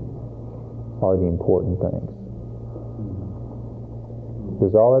you are the important things.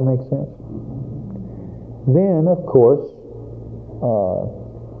 Does all that make sense? Then, of course,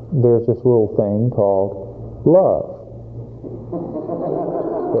 there's this little thing called love.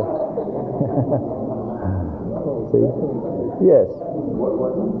 See? Yes.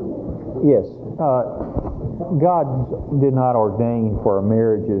 Yes. God did not ordain for our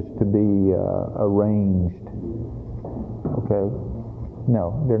marriages to be arranged. Okay?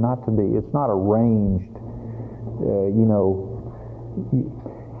 No, they're not to be. It's not arranged.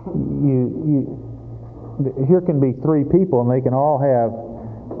 Here can be three people, and they can all have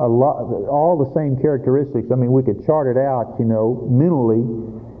all the same characteristics. I mean, we could chart it out, mentally,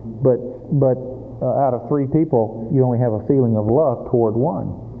 but out of three people, you only have a feeling of love toward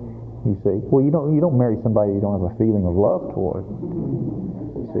one. You see, well, you don't marry somebody you don't have a feeling of love toward.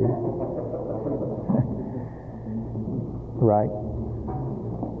 You see, right?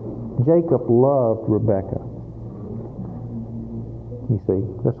 Jacob loved Rebekah. You see,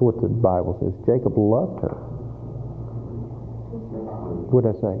 that's what the Bible says. Jacob loved her. What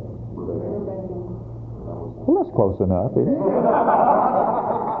did I say? Well, that's close enough, isn't it?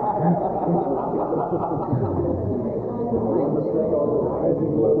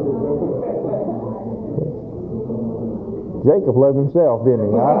 Jacob loved himself, didn't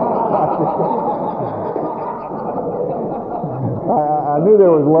he? I knew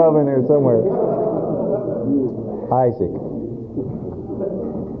there was love in there somewhere. Isaac.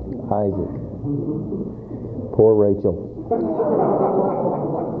 Poor Rachel.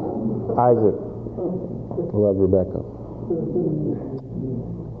 Isaac loved Rebekah.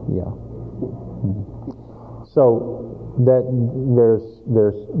 Yeah. So that there's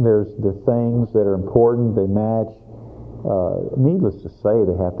the things that are important. They match. Needless to say,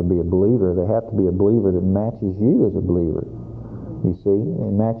 they have to be a believer. They have to be a believer that matches you as a believer. You see,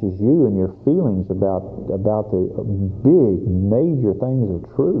 it matches you and your feelings about the big, major things of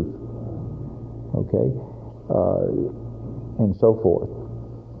truth. Okay, and so forth.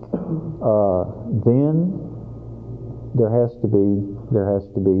 Then there has to be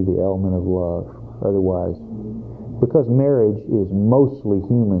the element of love. Otherwise, because marriage is mostly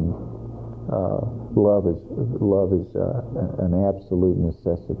human, love is an absolute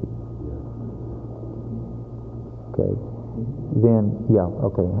necessity. Okay. Then,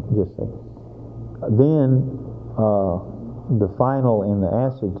 just say. Then, the final in the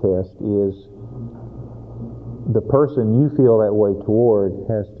acid test is the person you feel that way toward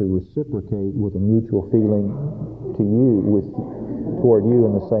has to reciprocate with a mutual feeling to you, toward you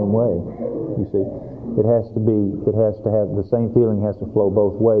in the same way. You see, it has to have the same feeling has to flow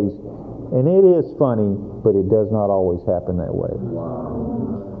both ways, and it is funny, but it does not always happen that way.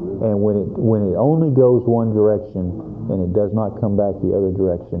 And when it only goes one direction and it does not come back the other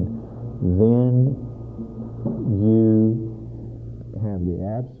direction, then you have the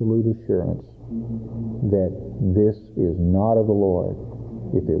absolute assurance that this is not of the Lord.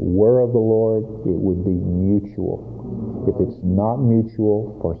 If it were of the Lord, it would be mutual. If it's not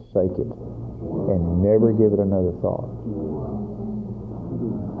mutual, forsake it and never give it another thought.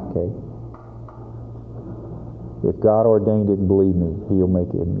 Okay? If God ordained it, believe me, He'll make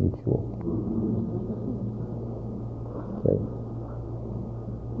it mutual. Okay.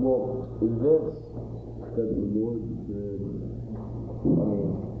 Well, events that the Lord did,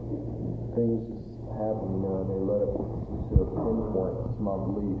 things just happen, and they led up to a pinpoint to my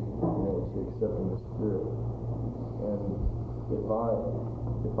belief, to accepting the Spirit. And if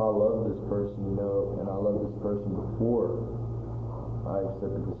I love this person, and I love this person before I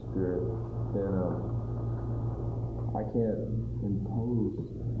accepted the Spirit, then I can't impose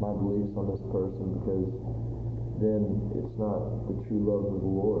my beliefs on this person, because then it's not the true love of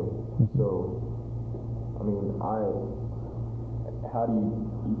the Lord. So, how do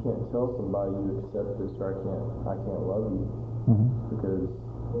you can't tell somebody you accept this, or I can't love you, because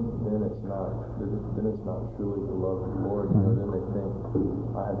then it's not truly the love of the Lord. Then they think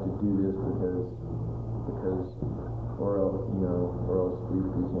I have to do this because or else we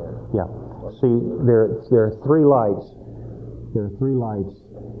can't. Yeah. See, there are three lights. There are three lights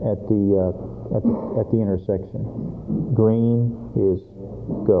at the intersection. Green is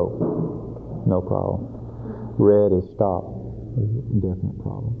go, no problem. Red is stop, definite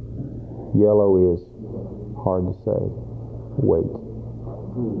problem. Yellow is hard to say, wait.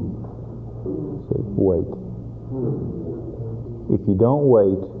 See, wait. If you don't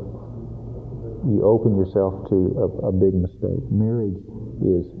wait, you open yourself to a big mistake. Marriage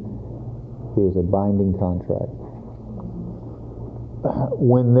is a binding contract.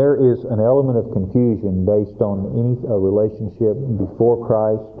 When there is an element of confusion based on a relationship before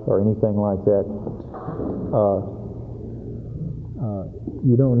Christ or anything like that,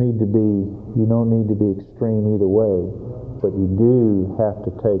 you don't need to be extreme either way, but you do have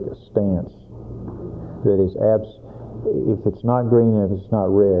to take a stance that is if it's not green and if it's not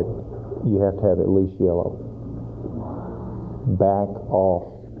red, you have to have at least yellow. Back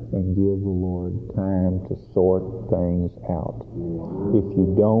off and give the Lord time to sort things out. If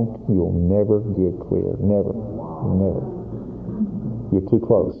you don't, you'll never get clear. Never. You're too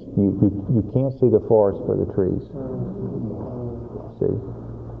close. You can't see the forest for the trees. See?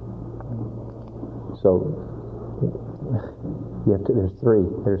 So there's three.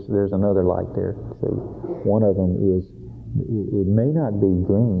 There's another light there. See? One of them is it may not be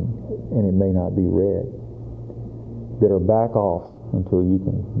green and it may not be red. Better back off until you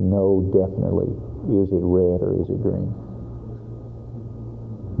can know definitely, is it red or is it green?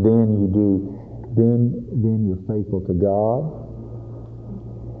 Then you're faithful to God.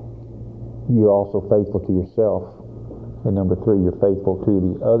 You're also faithful to yourself. And number three, you're faithful to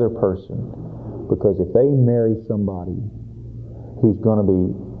the other person. Because if they marry somebody who's going to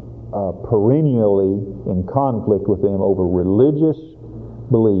be perennially in conflict with them over religious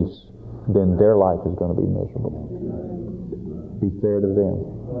beliefs, then their life is going to be miserable. Be fair to them.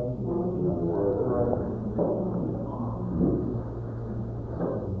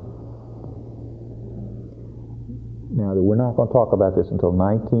 Now, we're not going to talk about this until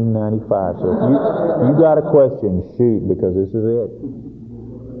 1995, so if you got a question, shoot, because this is it.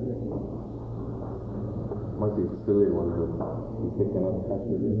 Might be a silly one, but you picking up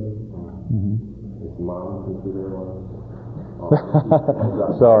after this? Is mom considered one?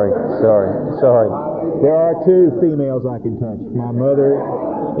 Sorry. There are two females I can touch. My mother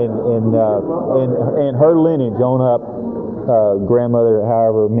and her lineage on up, grandmother,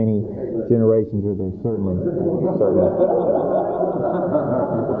 however many generations are there, certainly.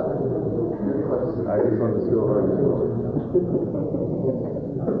 I just want to still hard.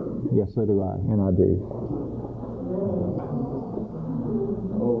 Yes, so do I, and I do.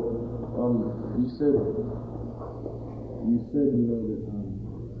 You said that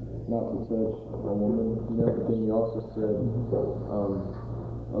not to touch a woman, but then you also said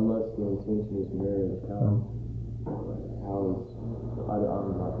unless the intention is marriage. I'm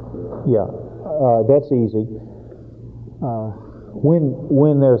not clear. Yeah, that's easy.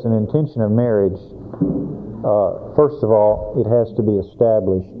 When there's an intention of marriage, first of all, it has to be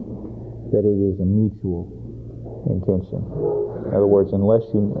established that it is a mutual intention. In other words, unless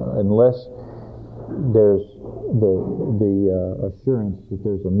there's the assurance that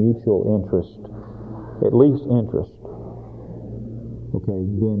there's a mutual interest, at least interest, okay,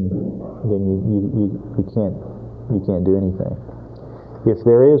 then you can't do anything. If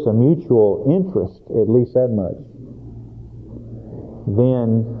there is a mutual interest, at least that much,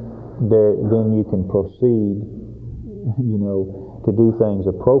 then you can proceed, to do things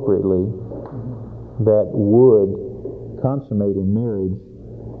appropriately that would consummate in marriage,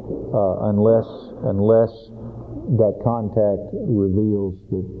 unless that contact reveals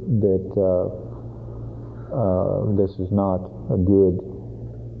that this is not a good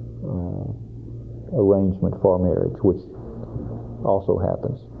arrangement for marriage, which also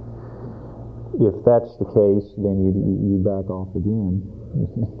happens. If that's the case, then you back off again,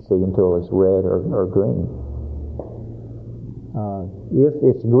 see, until it's red or green. If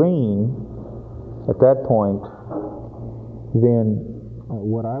it's green, at that point, then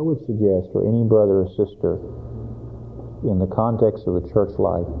what I would suggest for any brother or sister in the context of the church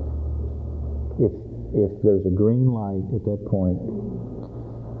life, if there's a green light at that point,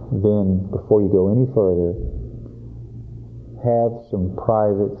 then before you go any further, have some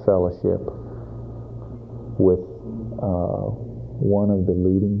private fellowship with one of the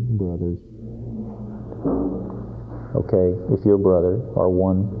leading brothers. Okay, if you're a brother, or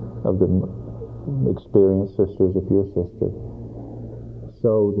one of the experienced sisters if you're a sister,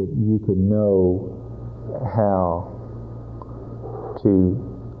 so that you could know how to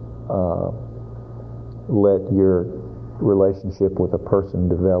let your relationship with a person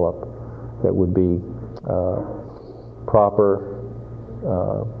develop that would be proper,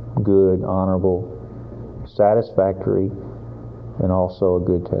 good, honorable, satisfactory, and also a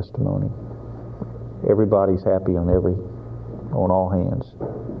good testimony. Everybody's happy on all hands.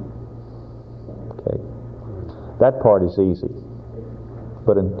 Okay, that part is easy,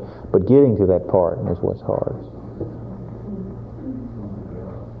 but getting to that part is what's hard.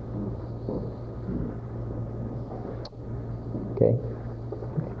 Okay.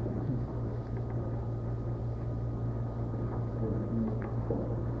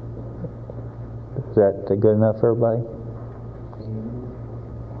 Is that good enough for everybody?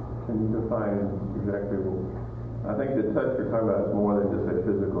 Can you define exactly I think the touch you're talking about is more than just a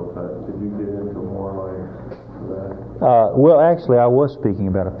physical touch. Could you get into more like that? Well, actually, I was speaking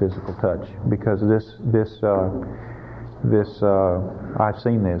about a physical touch because this I've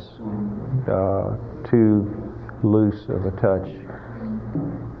seen this too loose of a touch,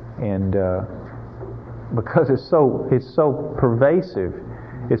 and because it's so pervasive,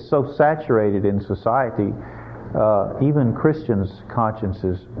 it's so saturated in society. Even Christians'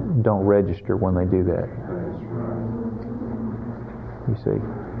 consciences don't register when they do that. You see.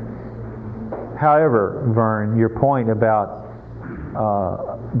 However, Vern, your point about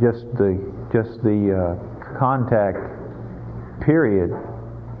just the contact period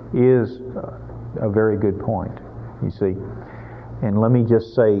is a very good point. You see, and let me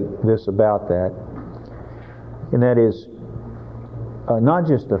just say this about that, and that is not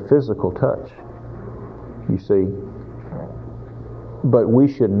just a physical touch. You see, but we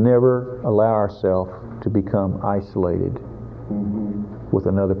should never allow ourselves to become isolated with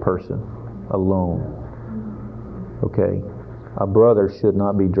another person, alone. Okay? A brother should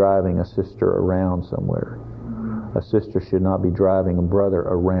not be driving a sister around somewhere. A sister should not be driving a brother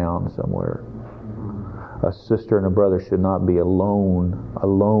around somewhere. A sister and a brother should not be alone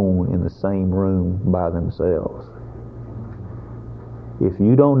in the same room by themselves. If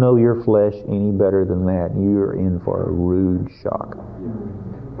you don't know your flesh any better than that, you're in for a rude shock.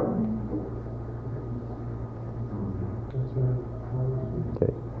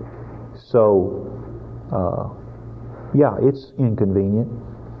 Okay. So, yeah, it's inconvenient,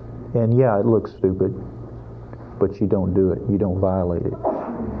 and yeah, it looks stupid, but you don't do it. You don't violate it.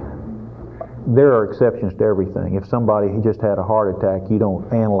 There are exceptions to everything. If somebody just had a heart attack, you don't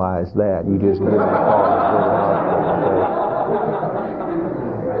analyze that. You just give them a call and go to the hospital.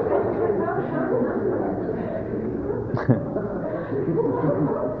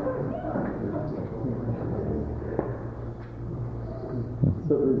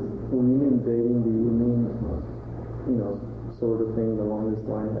 So when you mean dating, do you mean, sort of thing along this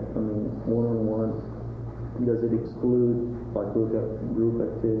line, like, one-on-one? Does it exclude like group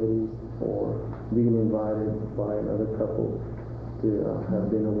activities or being invited by another couple to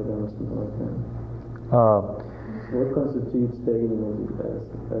have dinner with them or something like that? What constitutes dating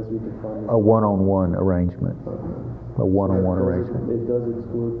as we define it? A one-on-one arrangement. A one-on-one arrangement. It does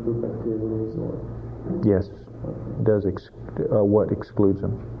exclude group activities or? Yes. Does what excludes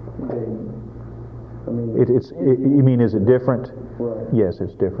them? Dating. I mean, you mean, is it different? Right. Yes,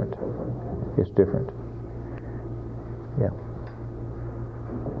 it's different. It's different. Yeah.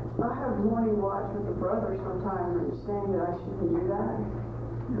 I have morning watch with the brother sometimes, and you're saying that I shouldn't do that?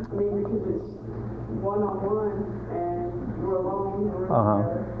 I mean, because it's one-on-one, and we're alone, we're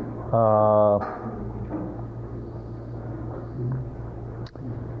together.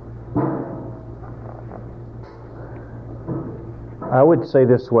 I would say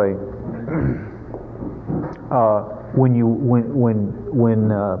this way: when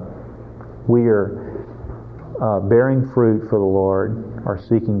we are bearing fruit for the Lord, are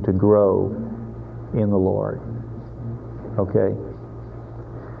seeking to grow in the Lord. Okay.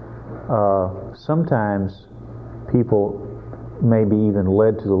 Sometimes people may be even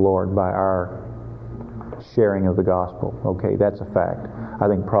led to the Lord by our sharing of the gospel. Okay, that's a fact. I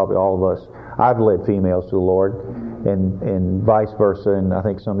think probably all of us. I've led females to the Lord, and vice versa. And I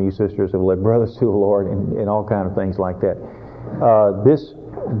think some of you sisters have led brothers to the Lord, and all kind of things like that. This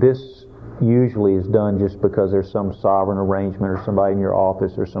usually is done just because there's some sovereign arrangement, or somebody in your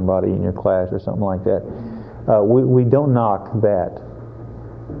office, or somebody in your class, or something like that. We don't knock that,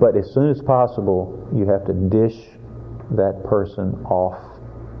 but as soon as possible, you have to dish that person off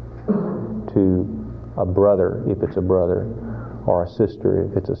to a brother, if it's a brother, or a sister,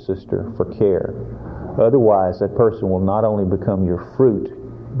 if it's a sister, for care. Otherwise, that person will not only become your fruit,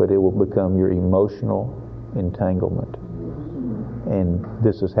 but it will become your emotional entanglement. And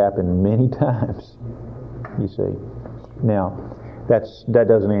this has happened many times, you see. Now, that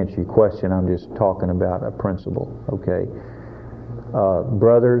doesn't answer your question. I'm just talking about a principle, okay?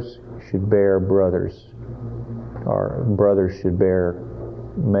 Brothers should bear brothers, or brothers should bear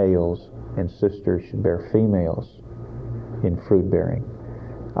males, and sisters should bear females in fruit bearing.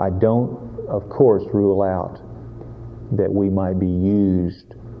 I don't, of course, rule out that we might be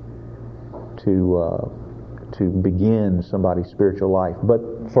used to begin somebody's spiritual life, but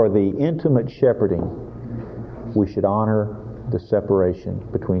for the intimate shepherding, we should honor the separation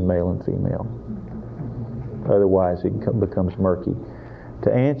between male and female. Otherwise, it becomes murky.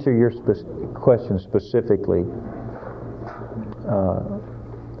 To answer your question specifically,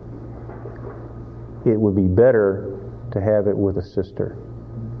 it would be better to have it with a sister.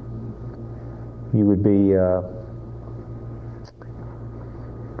 You would be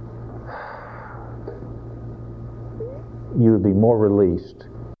more released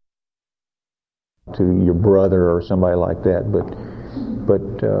to your brother or somebody like that.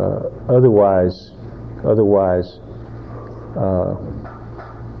 But otherwise,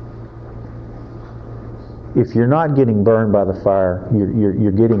 if you're not getting burned by the fire,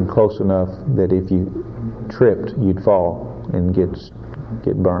 you're getting close enough that if you tripped, you'd fall and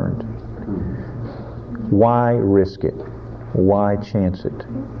get burned. Why risk it? Why chance it?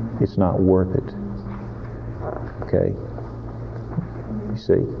 It's not worth it. Okay? You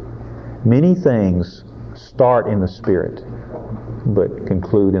see, many things start in the spirit, but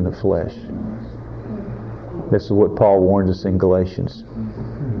conclude in the flesh. This is what Paul warns us in Galatians.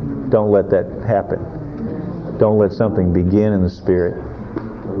 Don't let that happen. Don't let something begin in the spirit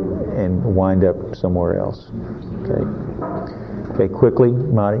and wind up somewhere else. Okay, quickly,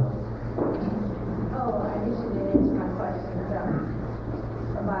 Marty. Oh, I guess you didn't answer my question about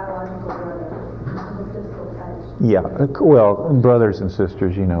a biological brother and the physical touch. Yeah, well, brothers and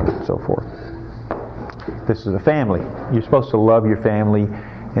sisters, and so forth. This is a family. You're supposed to love your family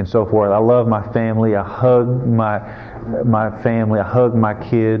and so forth. I love my family. I hug my family. I hug my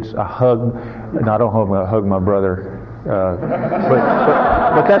kids. I don't hug my brother.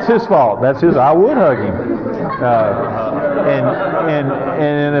 But that's his fault. That's his. I would hug him. And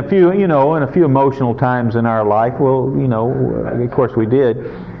in a few, in a few emotional times in our life, well, of course we did,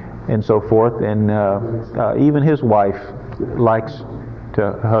 and so forth. And even his wife likes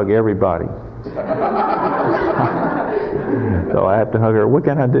to hug everybody. So I have to hug her. What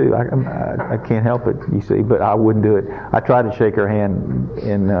can I do? I can't help it, you see, but I wouldn't do it. I tried to shake her hand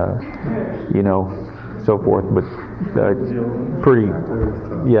and, so forth, but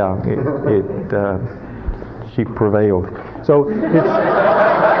she prevailed. So it's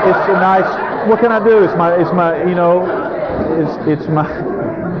a nice, what can I do? It's my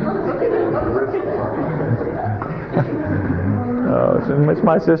it's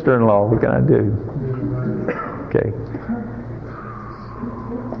my sister-in-law. What can I do? Okay.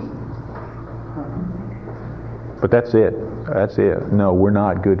 But that's it. That's it. No, we're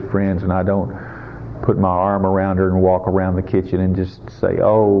not good friends, and I don't put my arm around her and walk around the kitchen and just say,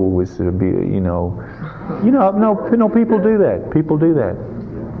 "Oh, it's a be," No, people do that. People do that.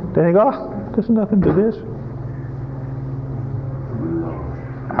 They think, "Oh, there's nothing to this."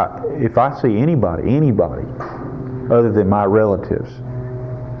 If I see anybody other than my relatives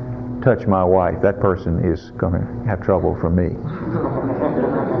touch my wife, that person is going to have trouble from me.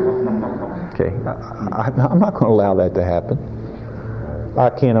 Okay, I'm not going to allow that to happen. I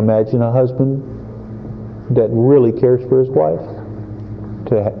can't imagine a husband that really cares for his wife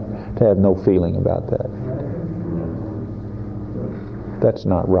to have no feeling about that. That's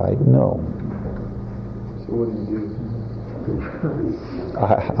not right. No. So what do you do? I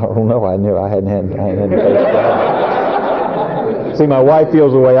don't know. I hadn't had See, my wife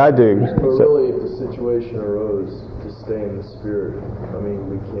feels the way I do. But really, if the situation arose, to stay in the Spirit,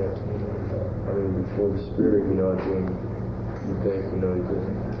 we can't. Before the Spirit, I think you think,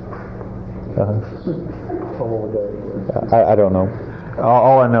 I don't know.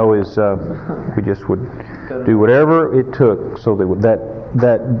 All I know is we just would do whatever it took so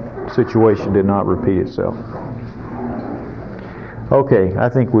that situation did not repeat itself. Okay, I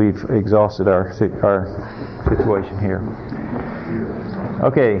think we've exhausted our situation here.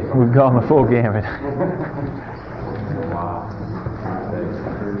 Okay, we've gone the full gamut.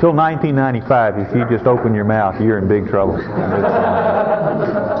 Till 1995, if you just open your mouth, you're in big trouble.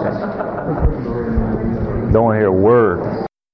 Don't want to hear a word.